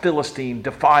uncircumcised Philistine,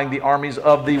 defying the armies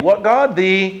of the what God?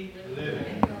 The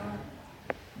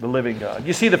living God.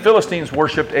 You see, the Philistines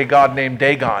worshipped a god named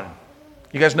Dagon.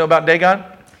 You guys know about Dagon?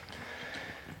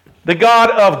 The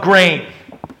god of grain.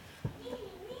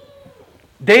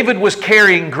 David was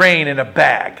carrying grain in a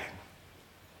bag.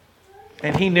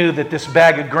 And he knew that this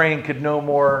bag of grain could no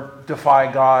more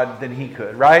defy God than he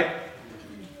could, right?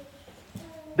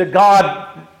 The god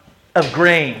of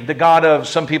grain, the god of,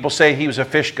 some people say he was a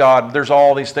fish god. There's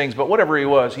all these things, but whatever he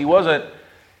wasn't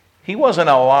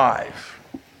alive.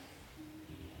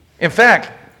 In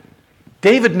fact,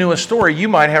 David knew a story you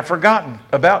might have forgotten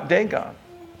about Dagon.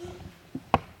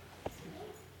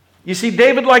 You see,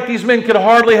 David, like these men, could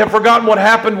hardly have forgotten what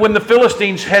happened when the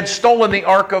Philistines had stolen the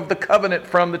Ark of the Covenant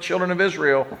from the children of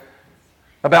Israel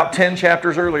about 10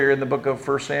 chapters earlier in the book of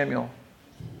 1 Samuel.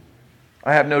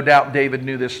 I have no doubt David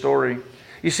knew this story.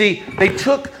 You see, they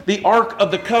took the Ark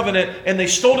of the Covenant and they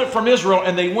stole it from Israel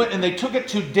and they went and they took it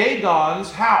to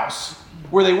Dagon's house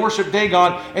where they worshiped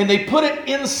Dagon and they put it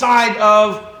inside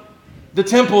of the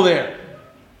temple there.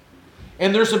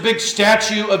 And there's a big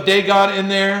statue of Dagon in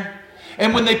there.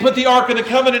 And when they put the Ark of the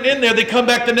Covenant in there, they come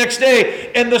back the next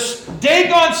day, and the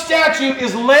Dagon statue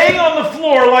is laying on the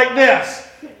floor like this,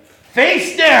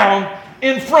 face down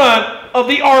in front of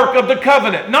the Ark of the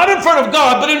Covenant. Not in front of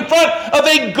God, but in front of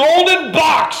a golden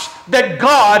box that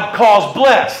God calls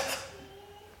blessed.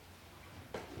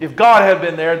 If God had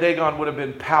been there, Dagon would have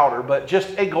been powder, but just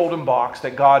a golden box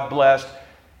that God blessed,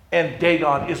 and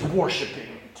Dagon is worshiping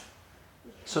it.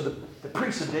 So the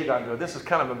priests of Dagon go, "This is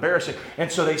kind of embarrassing."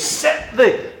 And so they set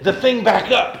the thing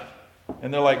back up.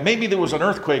 And they're like, maybe there was an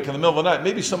earthquake in the middle of the night.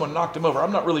 Maybe someone knocked him over.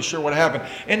 I'm not really sure what happened.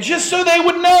 And just so they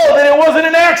would know that it wasn't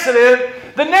an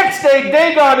accident, the next day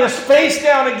Dagon is face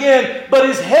down again, but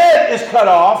his head is cut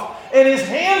off and his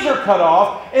hands are cut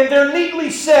off, and they're neatly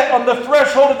set on the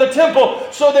threshold of the temple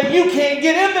so that you can't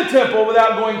get in the temple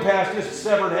without going past his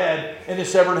severed head and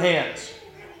his severed hands.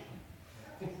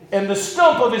 And the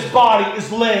stump of his body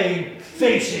is laying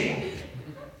facing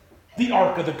the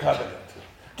Ark of the Covenant.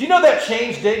 Do you know that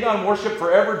changed Dagon worship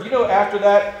forever? Do you know after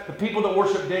that, the people that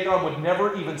worship Dagon would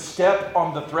never even step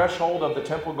on the threshold of the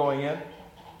temple going in?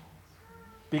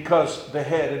 Because the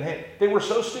head and hand, they were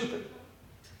so stupid.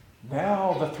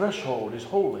 Now the threshold is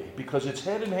holy because its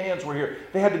head and hands were here.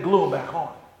 They had to glue them back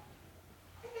on.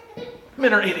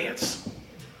 Men are idiots.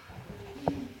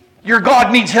 Your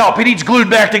God needs help. He needs glued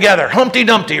back together. Humpty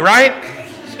Dumpty, right?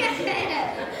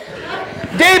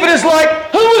 David is like,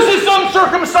 "Who is this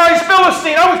uncircumcised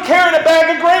Philistine? I was carrying a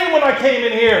bag of grain when I came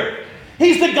in here.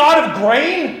 He's the God of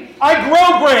grain? I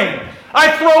grow grain. I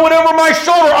throw it over my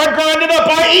shoulder. I grind it up.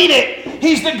 I eat it.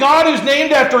 He's the God who's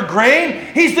named after grain.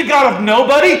 He's the God of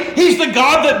nobody. He's the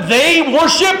God that they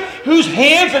worship, whose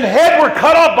hands and head were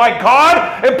cut off by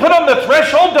God and put on the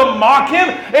threshold to mock him,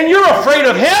 and you're afraid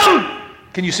of him?"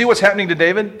 Can you see what's happening to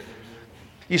David?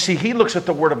 You see, he looks at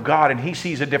the Word of God and he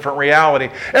sees a different reality.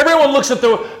 Everyone looks at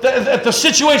the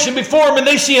situation before him and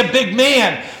they see a big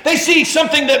man. They see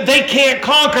something that they can't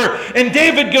conquer. And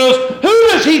David goes, "Who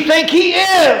does he think he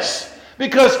is?"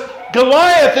 Because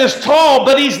Goliath is tall,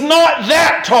 but he's not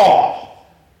that tall.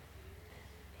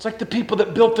 It's like the people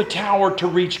that built the tower to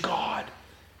reach God,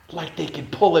 like they can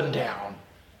pull him down.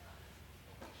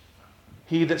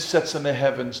 He that sits in the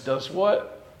heavens does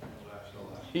what?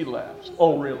 He laughs.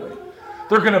 Oh, really?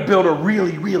 They're going to build a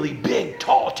really, really big,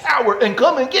 tall tower and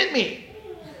come and get me.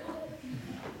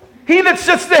 He that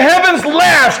sits in the heavens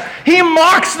laughs. He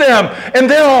mocks them. And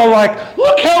they're all like,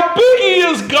 "Look how big he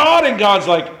is, God." And God's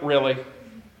like, "Really?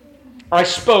 I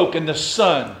spoke, and the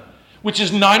sun, which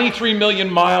is 93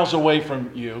 million miles away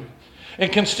from you,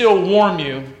 and can still warm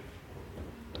you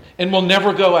and will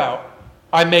never go out.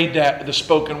 I made that the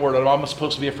spoken word. I'm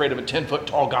supposed to be afraid of a 10-foot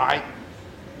tall guy.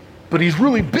 But he's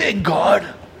really big, God.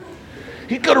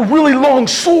 He's got a really long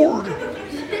sword.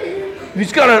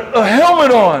 He's got a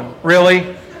helmet on.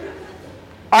 Really?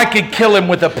 I could kill him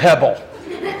with a pebble.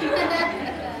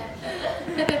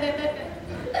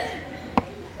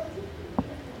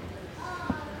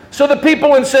 So the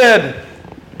people said,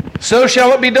 so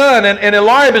shall it be done. And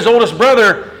Eliab, his oldest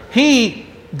brother, he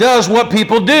does what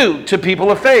people do to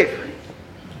people of faith.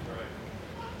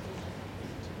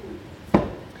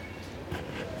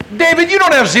 David, you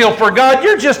don't have zeal for God.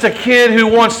 You're just a kid who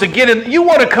wants to get in. You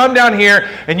want to come down here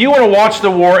and you want to watch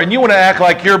the war and you want to act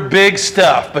like you're big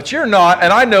stuff, but you're not,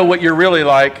 and I know what you're really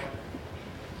like.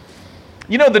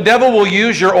 You know, the devil will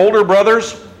use your older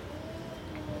brothers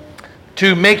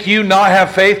to make you not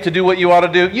have faith to do what you ought to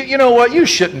do. You know what? You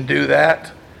shouldn't do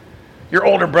that. Your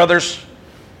older brothers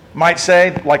might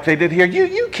say, like they did here,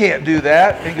 you can't do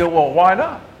that. And you go, well, why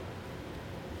not?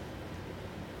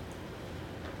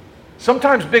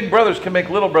 Sometimes big brothers can make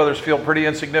little brothers feel pretty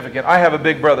insignificant. I have a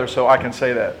big brother, so I can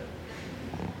say that.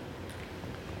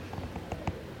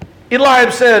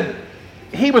 Eliab said,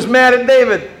 he was mad at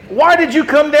David. Why did you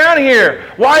come down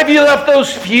here? Why have you left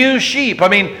those few sheep? I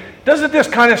mean, doesn't this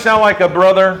kind of sound like a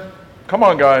brother? Come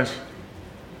on, guys.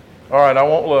 All right, I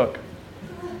won't look.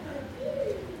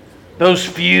 Those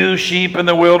few sheep in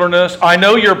the wilderness. I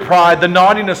know your pride, the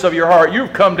naughtiness of your heart.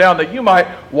 You've come down that you might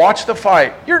watch the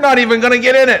fight. You're not even going to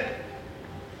get in it.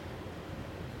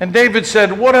 And David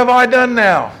said, what have I done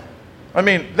now? I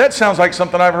mean, that sounds like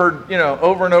something I've heard,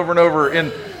 over and over and over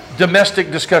in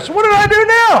domestic discussion. What did I do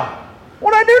now?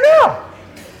 What did I do now?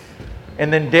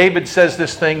 And then David says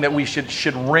this thing that we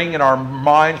should ring in our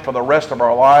minds for the rest of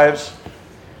our lives.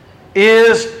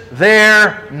 Is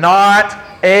there not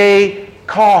a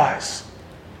cause?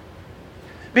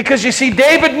 Because you see,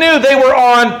 David knew they were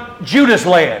on Judah's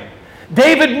land.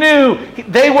 David knew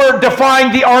they were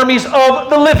defying the armies of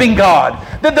the living God.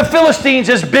 That the Philistines,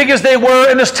 as big as they were,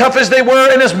 and as tough as they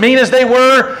were, and as mean as they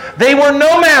were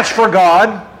no match for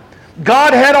God.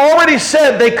 God had already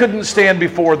said they couldn't stand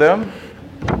before them.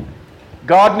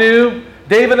 God knew.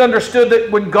 David understood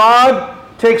that when God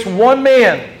takes one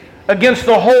man against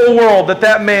the whole world,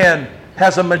 that man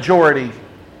has a majority.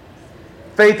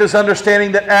 Faith is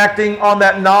understanding that acting on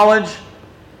that knowledge.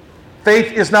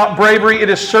 Faith is not bravery, it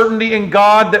is certainty in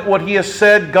God that what He has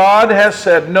said, God has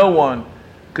said, no one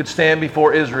could stand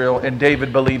before Israel, and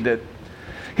David believed it.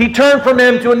 He turned from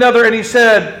him to another, and he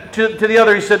said to the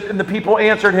other, he said, and the people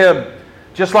answered him,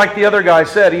 just like the other guy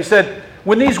said. He said,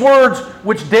 when these words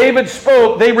which David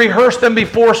spoke, they rehearsed them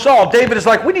before Saul. David is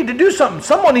like, we need to do something.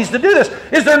 Someone needs to do this.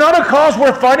 Is there not a cause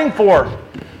worth fighting for?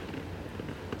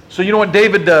 So you know what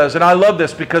David does, and I love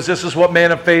this because this is what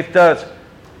man of faith does.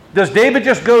 Does David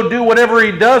just go do whatever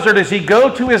he does, or does he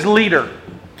go to his leader?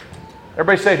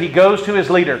 Everybody say he goes to his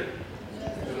leader.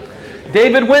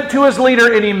 David went to his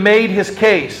leader and he made his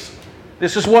case.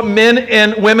 This is what men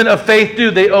and women of faith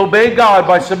do. They obey God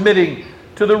by submitting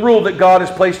to the rule that God has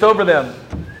placed over them.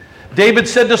 David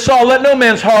said to Saul, let no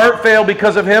man's heart fail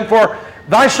because of him, for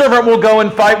thy servant will go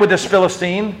and fight with this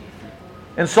Philistine.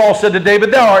 And Saul said to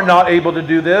David, thou art not able to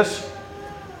do this.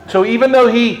 So even though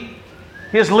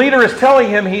his leader is telling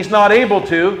him he's not able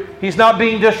to, he's not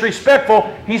being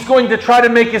disrespectful, he's going to try to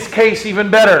make his case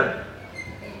even better.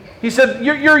 He said,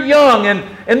 you're young,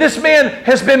 and this man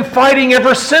has been fighting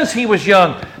ever since he was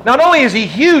young. Not only is he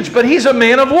huge, but he's a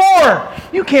man of war.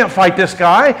 You can't fight this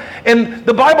guy. And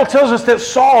the Bible tells us that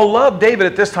Saul loved David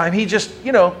at this time. He just,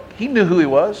 he knew who he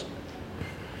was.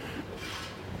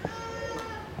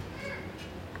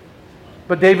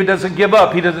 But David doesn't give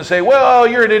up. He doesn't say, well,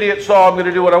 you're an idiot, Saul, I'm going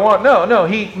to do what I want. No,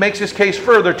 he makes his case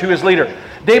further to his leader.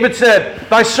 David said,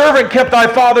 thy servant kept thy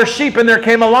father's sheep, and there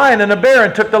came a lion and a bear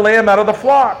and took the lamb out of the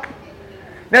flock.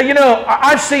 Now,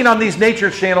 I've seen on these nature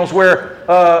channels where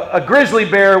a grizzly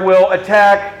bear will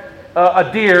attack a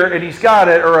deer, and he's got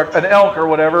it, or an elk or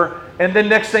whatever, and then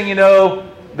next thing you know,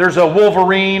 there's a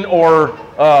wolverine or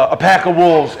a pack of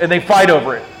wolves, and they fight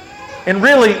over it. And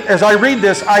really, as I read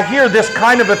this, I hear this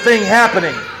kind of a thing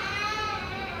happening.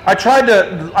 I tried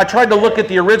to look at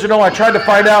the original. I tried to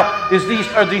find out,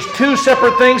 are these two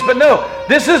separate things? But no,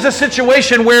 this is a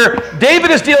situation where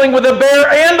David is dealing with a bear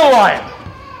and a lion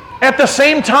at the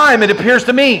same time, it appears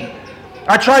to me.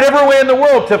 I tried every way in the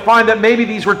world to find that maybe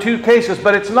these were two cases,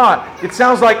 but it's not. It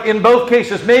sounds like in both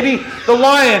cases, maybe the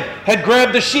lion had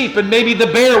grabbed the sheep and maybe the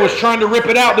bear was trying to rip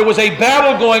it out. There was a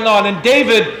battle going on, and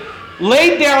David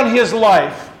laid down his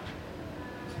life,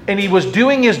 and he was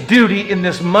doing his duty in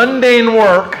this mundane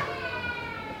work,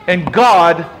 and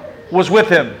God was with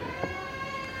him.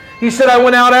 He said, I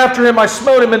went out after him, I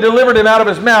smote him and delivered him out of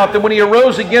his mouth. And when he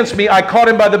arose against me, I caught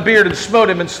him by the beard and smote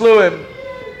him and slew him.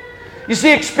 You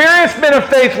see, experienced men of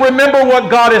faith remember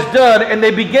what God has done, and they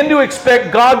begin to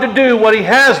expect God to do what he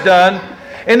has done,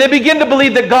 and they begin to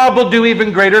believe that God will do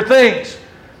even greater things.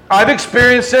 I've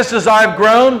experienced this as I've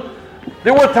grown.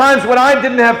 There were times when I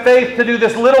didn't have faith to do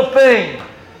this little thing.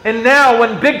 And now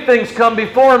when big things come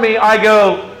before me, I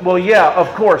go, well, yeah, of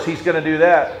course he's going to do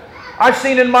that. I've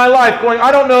seen in my life going,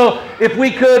 I don't know if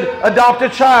we could adopt a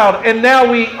child. And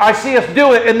now I see us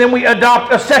do it, and then we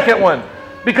adopt a second one.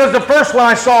 Because the first one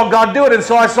I saw God do it, and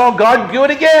so I saw God do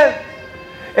it again.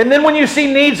 And then when you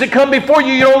see needs that come before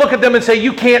you, you don't look at them and say,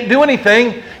 you can't do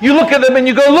anything. You look at them and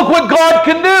you go, look what God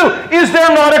can do. Is there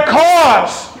not a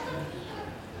cause?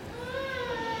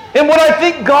 And what I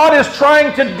think God is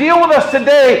trying to deal with us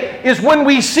today is when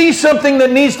we see something that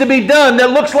needs to be done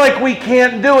that looks like we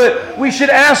can't do it, we should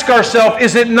ask ourselves,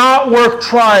 is it not worth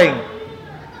trying?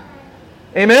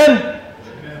 Amen?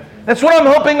 That's what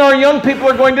I'm hoping our young people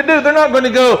are going to do. They're not going to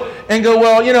go,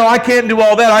 well, you know, I can't do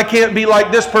all that. I can't be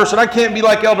like this person. I can't be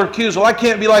like Elder Cusel. I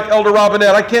can't be like Elder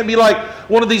Robinette. I can't be like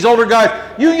one of these older guys.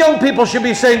 You young people should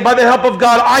be saying, by the help of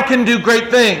God, I can do great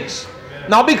things.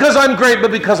 Not because I'm great,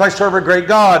 but because I serve a great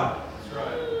God.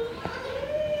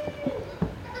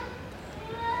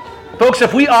 Folks,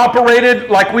 if we operated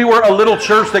like we were a little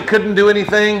church that couldn't do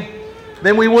anything,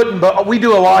 then we wouldn't. But we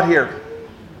do a lot here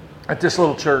at this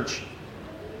little church.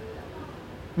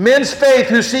 Men's faith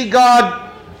who see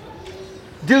God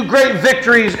do great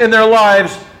victories in their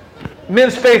lives,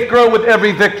 men's faith grow with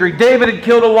every victory. David had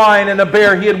killed a lion and a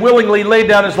bear. He had willingly laid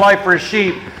down his life for his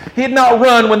sheep. He had not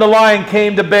run when the lion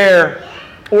came to bear,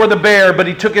 or the bear, but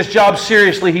he took his job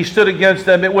seriously. He stood against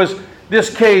them. It was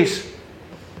this case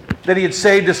that he had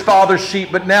saved his father's sheep,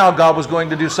 but now God was going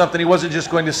to do something. He wasn't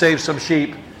just going to save some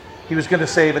sheep. He was going to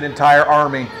save an entire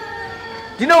army.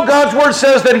 Do you know God's word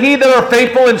says that he that are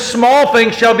faithful in small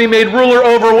things shall be made ruler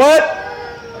over what?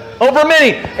 Over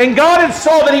many. And God had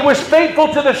saw that he was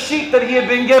faithful to the sheep that he had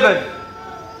been given.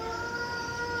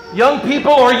 Young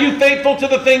people, are you faithful to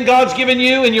the thing God's given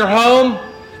you in your home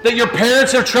that your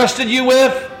parents have trusted you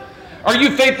with? Are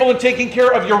you faithful in taking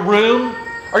care of your room?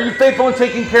 Are you faithful in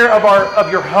taking care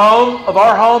of your home, of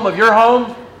our home, of your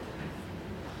home?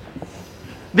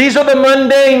 These are the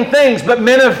mundane things, but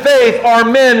men of faith are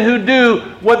men who do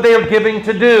what they are giving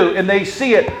to do, and they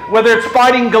see it. Whether it's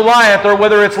fighting Goliath or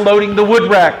whether it's loading the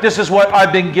wood rack, this is what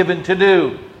I've been given to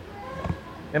do.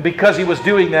 And because he was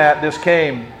doing that, this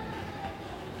came.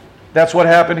 That's what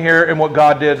happened here and what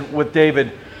God did with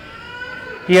David.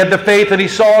 He had the faith and he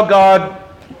saw God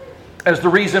as the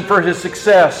reason for his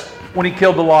success when he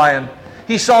killed the lion.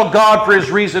 He saw God for his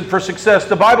reason for success.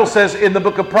 The Bible says in the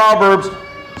book of Proverbs,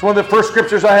 it's one of the first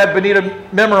scriptures I had Benita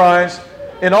memorize.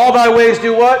 In all thy ways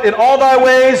do what? In all thy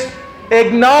ways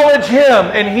acknowledge him,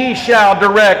 and he shall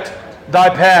direct thy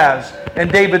paths. And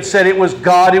David said, it was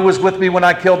God who was with me when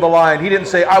I killed the lion. He didn't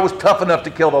say, I was tough enough to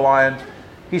kill the lion.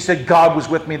 He said, God was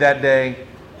with me that day.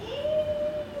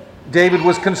 David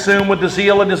was consumed with the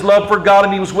zeal and his love for God,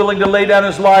 and he was willing to lay down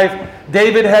his life.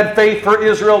 David had faith for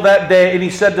Israel that day, and he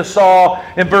said to Saul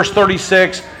in verse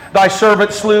 36, thy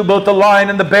servant slew both the lion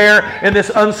and the bear, and this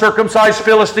uncircumcised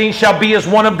Philistine shall be as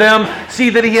one of them. See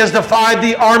that he has defied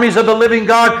the armies of the living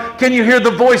God. Can you hear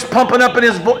the voice pumping up in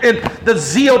his the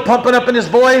zeal pumping up in his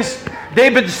voice?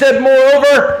 David said,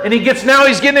 moreover, and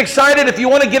he's getting excited. If you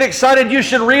want to get excited, you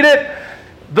should read it.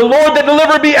 The Lord that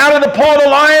delivered me out of the paw of the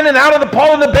lion and out of the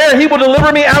paw of the bear, he will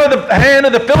deliver me out of the hand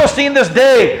of the Philistine this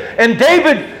day. And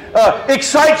David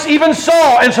excites even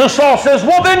Saul. And so Saul says,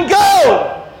 well then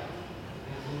go,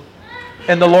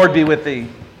 and the Lord be with thee.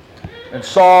 And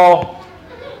Saul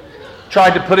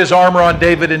tried to put his armor on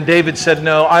David, and David said,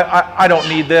 no, I don't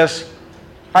need this.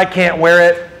 I can't wear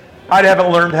it. I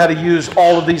haven't learned how to use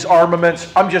all of these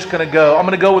armaments. I'm just going to go. I'm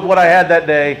going to go with what I had that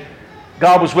day.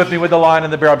 God was with me with the lion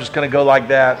and the bear. I'm just going to go like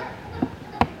that.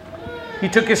 He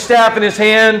took his staff in his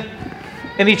hand,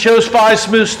 and he chose 5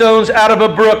 smooth stones out of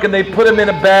a brook, and they put him in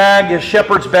a bag, his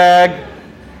shepherd's bag.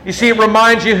 You see, it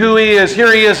reminds you who he is.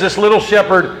 Here he is, this little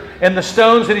shepherd, and the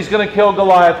stones that he's going to kill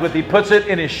Goliath with, he puts it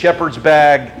in his shepherd's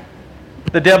bag.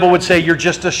 The devil would say, you're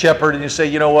just a shepherd, and you say,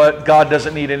 you know what? God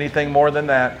doesn't need anything more than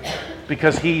that,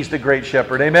 because he's the great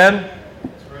shepherd. Amen?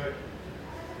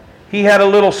 He had a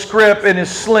little scrip, and his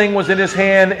sling was in his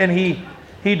hand, and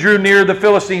he drew near the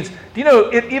Philistines. Do you know,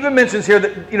 it even mentions here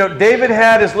that, you know, David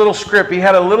had his little scrip. He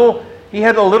had a little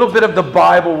bit of the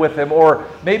Bible with him, or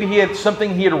maybe he had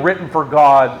something he had written for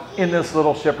God in this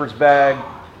little shepherd's bag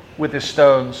with his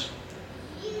stones.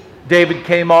 David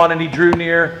came on, and he drew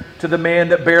near to the man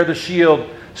that bare the shield.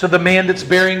 So the man that's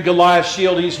bearing Goliath's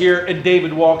shield, he's here, and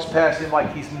David walks past him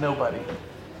like he's nobody.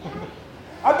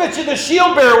 I bet you the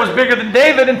shield bearer was bigger than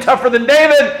David and tougher than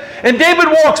David. And David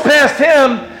walks past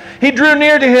him. He drew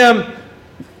near to him.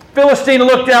 Philistine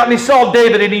looked out and he saw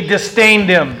David and he disdained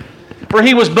him. For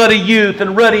he was but a youth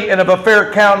and ruddy and of a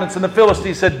fair countenance. And the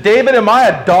Philistine said, David, am I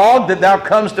a dog that thou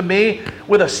comest to me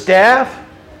with a staff?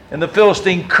 And the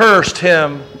Philistine cursed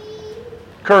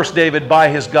David by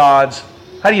his gods.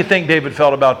 How do you think David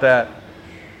felt about that?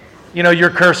 You know, your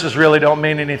curses really don't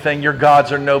mean anything. Your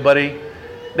gods are nobody.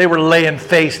 They were laying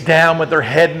face down with their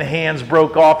head and hands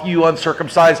broke off. You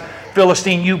uncircumcised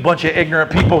Philistine, you bunch of ignorant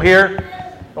people here.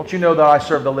 Don't you know that I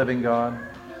serve the living God?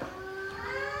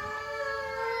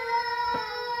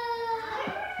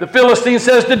 The Philistine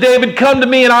says to David, come to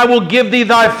me and I will give thee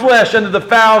thy flesh unto the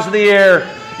fowls of the air.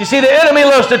 You see, the enemy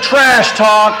loves to trash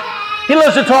talk. He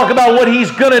loves to talk about what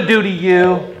he's going to do to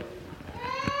you.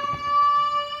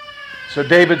 So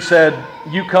David said,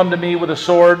 you come to me with a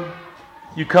sword.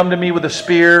 You come to me with a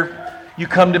spear. You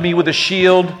come to me with a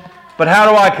shield. But how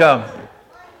do I come?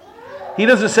 He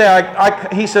doesn't say,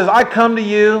 he says, I come to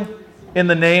you in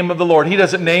the name of the Lord. He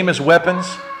doesn't name his weapons.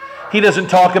 He doesn't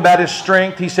talk about his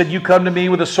strength. He said, you come to me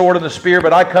with a sword and a spear,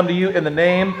 but I come to you in the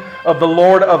name of the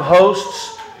Lord of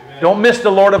hosts. Amen. Don't miss the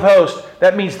Lord of hosts.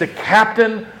 That means the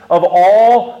captain of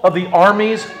all of the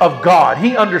armies of God.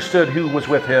 He understood who was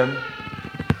with him.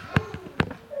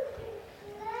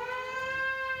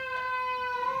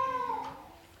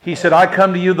 He said, I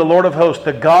come to you, the Lord of hosts,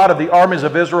 the God of the armies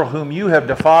of Israel, whom you have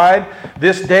defied.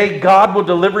 This day God will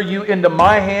deliver you into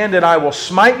my hand, and I will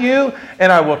smite you,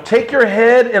 and I will take your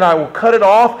head, and I will cut it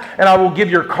off, and I will give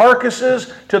your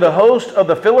carcasses to the host of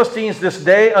the Philistines this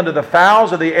day unto the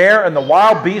fowls of the air and the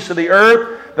wild beasts of the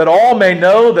earth, that all may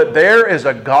know that there is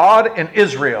a God in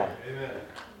Israel. Amen.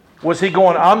 Was he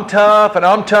going, I'm tough, and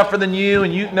I'm tougher than you,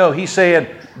 and you? No, he's saying,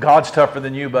 God's tougher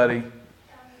than you, buddy.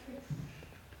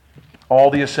 All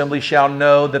the assembly shall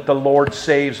know that the Lord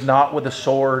saves not with the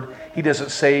sword. He doesn't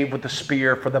save with the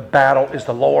spear, for the battle is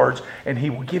the Lord's, and he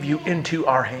will give you into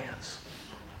our hands.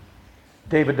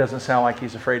 David doesn't sound like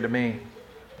he's afraid of me.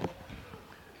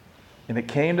 And it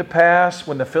came to pass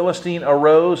when the Philistine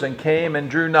arose and came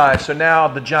and drew nigh. So now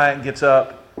the giant gets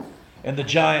up, and the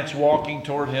giant's walking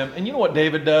toward him. And you know what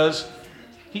David does?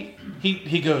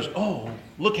 He goes, oh,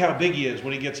 look how big he is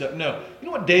when he gets up. No. You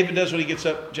know what David does when he gets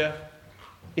up, Jeff?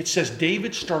 It says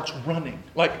David starts running.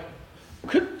 Like,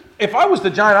 if I was the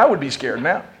giant, I would be scared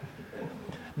now.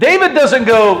 David doesn't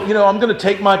go, I'm going to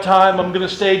take my time, I'm going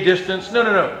to stay distance.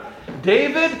 No.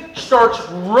 David starts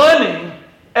running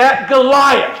at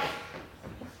Goliath.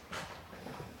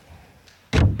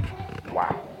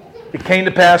 Wow. It came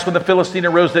to pass when the Philistine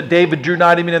arose that David drew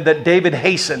nigh to him, and that David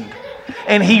hastened.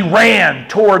 And he ran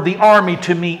toward the army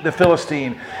to meet the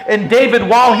Philistine. And David,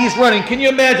 while he's running, can you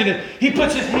imagine it? He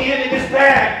puts his hand in his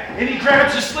bag and he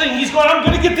grabs his sling. He's going, I'm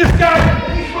going to get this guy.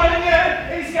 And he's running at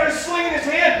it. And he's got a sling in his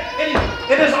hand.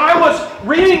 And as I was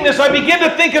reading this, I began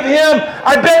to think of him.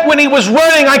 I bet when he was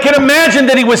running, I can imagine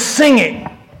that he was singing.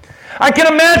 I can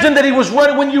imagine that he was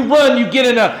running. When you run, you get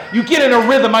in a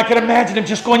rhythm. I can imagine him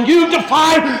just going, you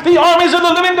defy the armies of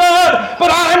the living God, but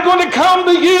I'm going to come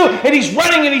to you. And he's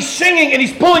running and he's singing and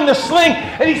he's pulling the sling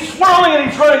and he's swirling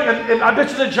and he's running. And I bet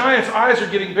you the giant's eyes are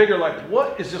getting bigger. Like,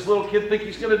 what does this little kid think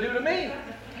he's going to do to me?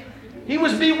 He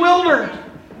was bewildered.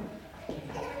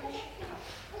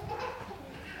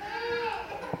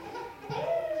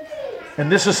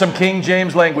 And this is some King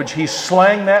James language. He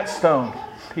slang that stone.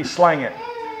 He slang it.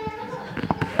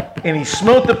 And he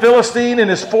smote the Philistine in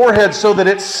his forehead so that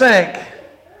it sank.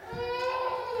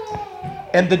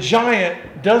 And the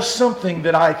giant does something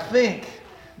that I think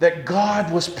that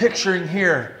God was picturing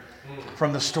here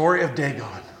from the story of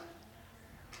Dagon.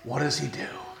 What does he do?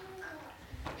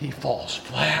 He falls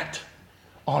flat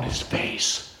on his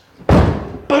face.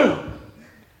 Boom!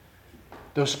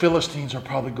 Those Philistines are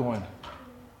probably going,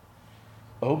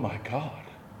 oh my God.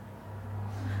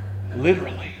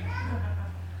 Literally.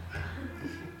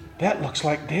 That looks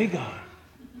like Dagon.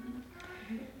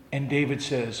 And David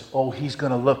says, oh, he's going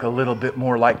to look a little bit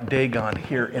more like Dagon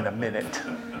here in a minute.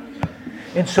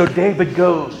 And so David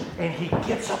goes and he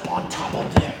gets up on top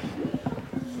of them.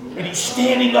 And he's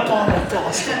standing up on the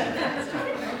Philistine.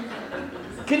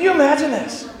 Can you imagine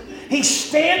this? He's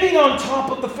standing on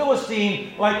top of the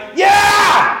Philistine like,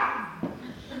 yeah!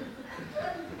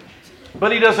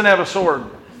 But he doesn't have a sword.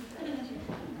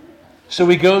 So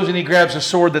he goes and he grabs a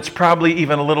sword that's probably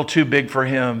even a little too big for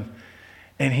him.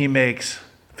 And he makes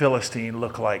Philistine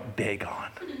look like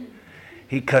Dagon.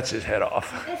 He cuts his head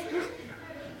off.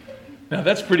 Now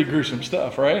that's pretty gruesome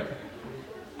stuff, right?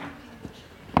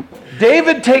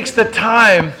 David takes the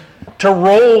time to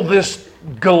roll this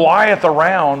Goliath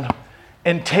around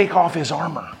and take off his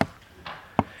armor.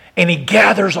 And he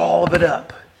gathers all of it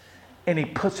up and he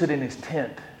puts it in his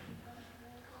tent.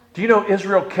 Do you know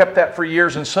Israel kept that for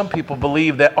years? And some people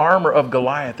believe that armor of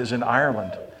Goliath is in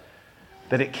Ireland,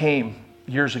 that it came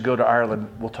years ago to Ireland.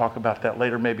 We'll talk about that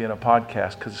later, maybe in a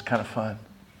podcast, because it's kind of fun.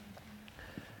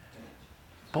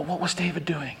 But what was David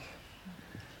doing?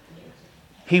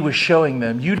 He was showing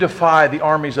them, you defy the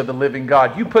armies of the living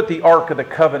God. You put the Ark of the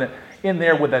Covenant in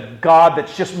there with a God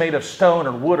that's just made of stone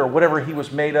or wood or whatever he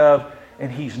was made of,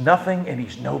 and he's nothing and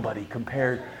he's nobody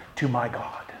compared to my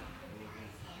God.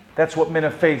 That's what men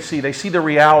of faith see. They see the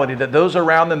reality that those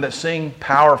around them that sing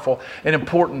powerful and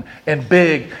important and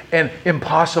big and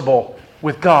impossible,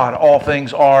 with God, all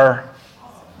things are.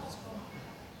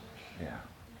 Yeah.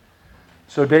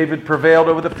 So David prevailed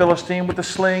over the Philistine with the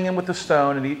sling and with the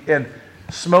stone, and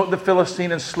smote the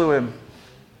Philistine and slew him.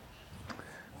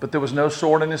 But there was no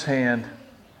sword in his hand.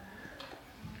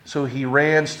 So he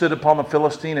ran, stood upon the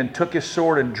Philistine, and took his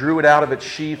sword and drew it out of its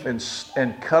sheath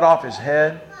and cut off his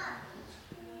head.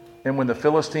 And when the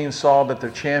Philistines saw that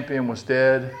their champion was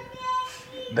dead,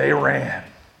 they ran.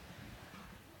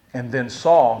 And then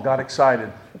Saul got excited.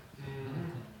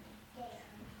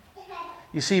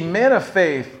 You see, men of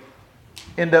faith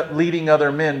end up leading other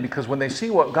men because when they see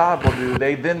what God will do,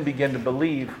 they then begin to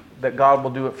believe that God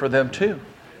will do it for them too.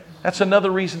 That's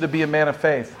another reason to be a man of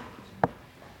faith.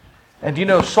 And you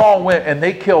know, Saul went and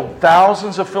they killed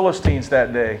thousands of Philistines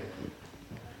that day.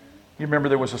 You remember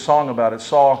there was a song about it.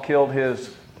 Saul killed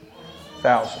his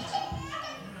thousands.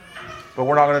 But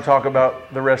we're not going to talk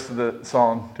about the rest of the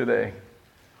song today.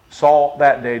 Saul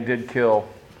that day did kill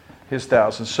his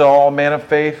thousands. Saul, man of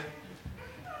faith.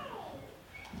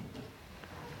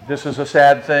 This is a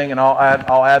sad thing, and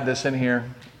I'll add this in here.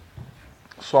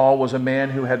 Saul was a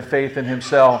man who had faith in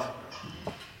himself.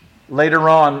 Later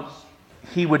on,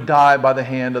 he would die by the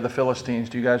hand of the Philistines.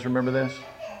 Do you guys remember this?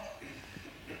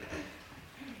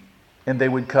 And they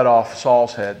would cut off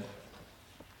Saul's head.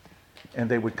 And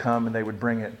they would come and they would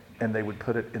bring it and they would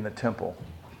put it in the temple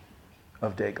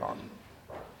of Dagon.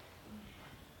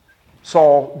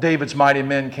 Saul, David's mighty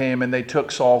men came and they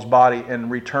took Saul's body and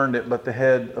returned it, but the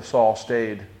head of Saul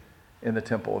stayed in the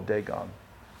temple of Dagon.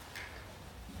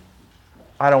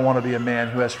 I don't want to be a man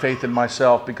who has faith in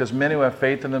myself, because men who have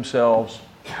faith in themselves,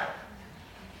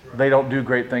 they don't do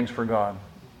great things for God.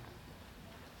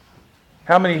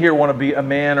 How many here want to be a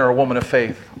man or a woman of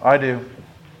faith? I do.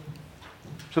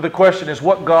 So the question is,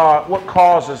 what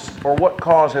cause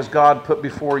has God put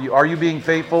before you? Are you being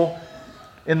faithful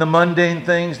in the mundane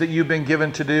things that you've been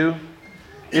given to do?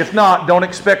 If not, don't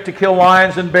expect to kill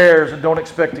lions and bears, and don't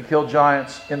expect to kill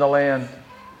giants in the land.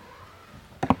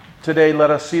 Today,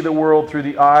 let us see the world through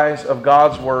the eyes of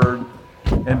God's Word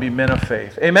and be men of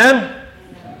faith. Amen?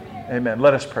 Amen.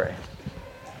 Let us pray.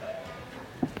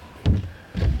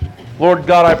 Lord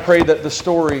God, I pray that the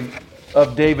story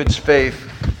of David's faith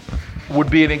would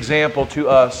be an example to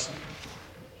us.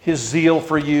 His zeal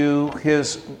for you,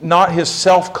 not his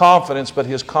self-confidence, but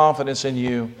his confidence in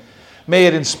you. May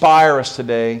it inspire us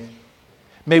today.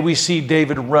 May we see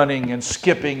David running and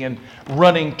skipping and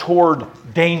running toward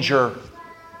danger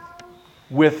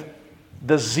with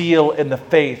the zeal and the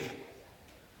faith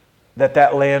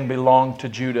that land belonged to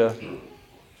Judah,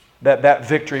 that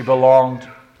victory belonged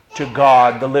to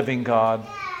God, the living God.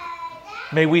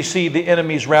 May we see the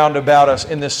enemies round about us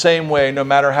in the same way, no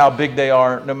matter how big they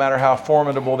are, no matter how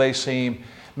formidable they seem.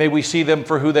 May we see them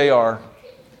for who they are.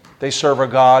 They serve a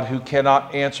God who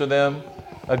cannot answer them,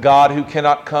 a God who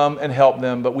cannot come and help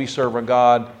them, but we serve a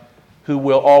God who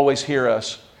will always hear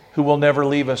us, who will never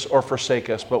leave us or forsake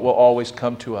us, but will always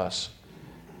come to us.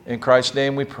 In Christ's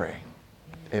name we pray.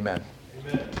 Amen.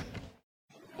 Amen.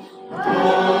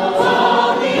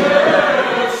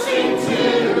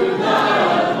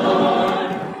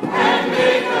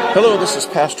 Hello, this is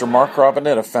Pastor Mark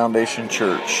Robinette of Foundation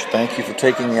Church. Thank you for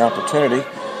taking the opportunity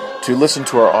to listen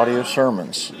to our audio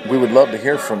sermons. We would love to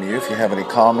hear from you if you have any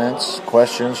comments,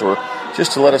 questions, or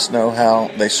just to let us know how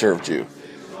they served you.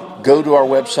 Go to our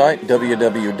website,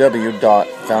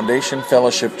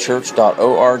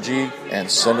 www.foundationfellowshipchurch.org, and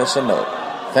send us a note.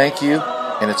 Thank you,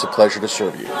 and it's a pleasure to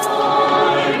serve you.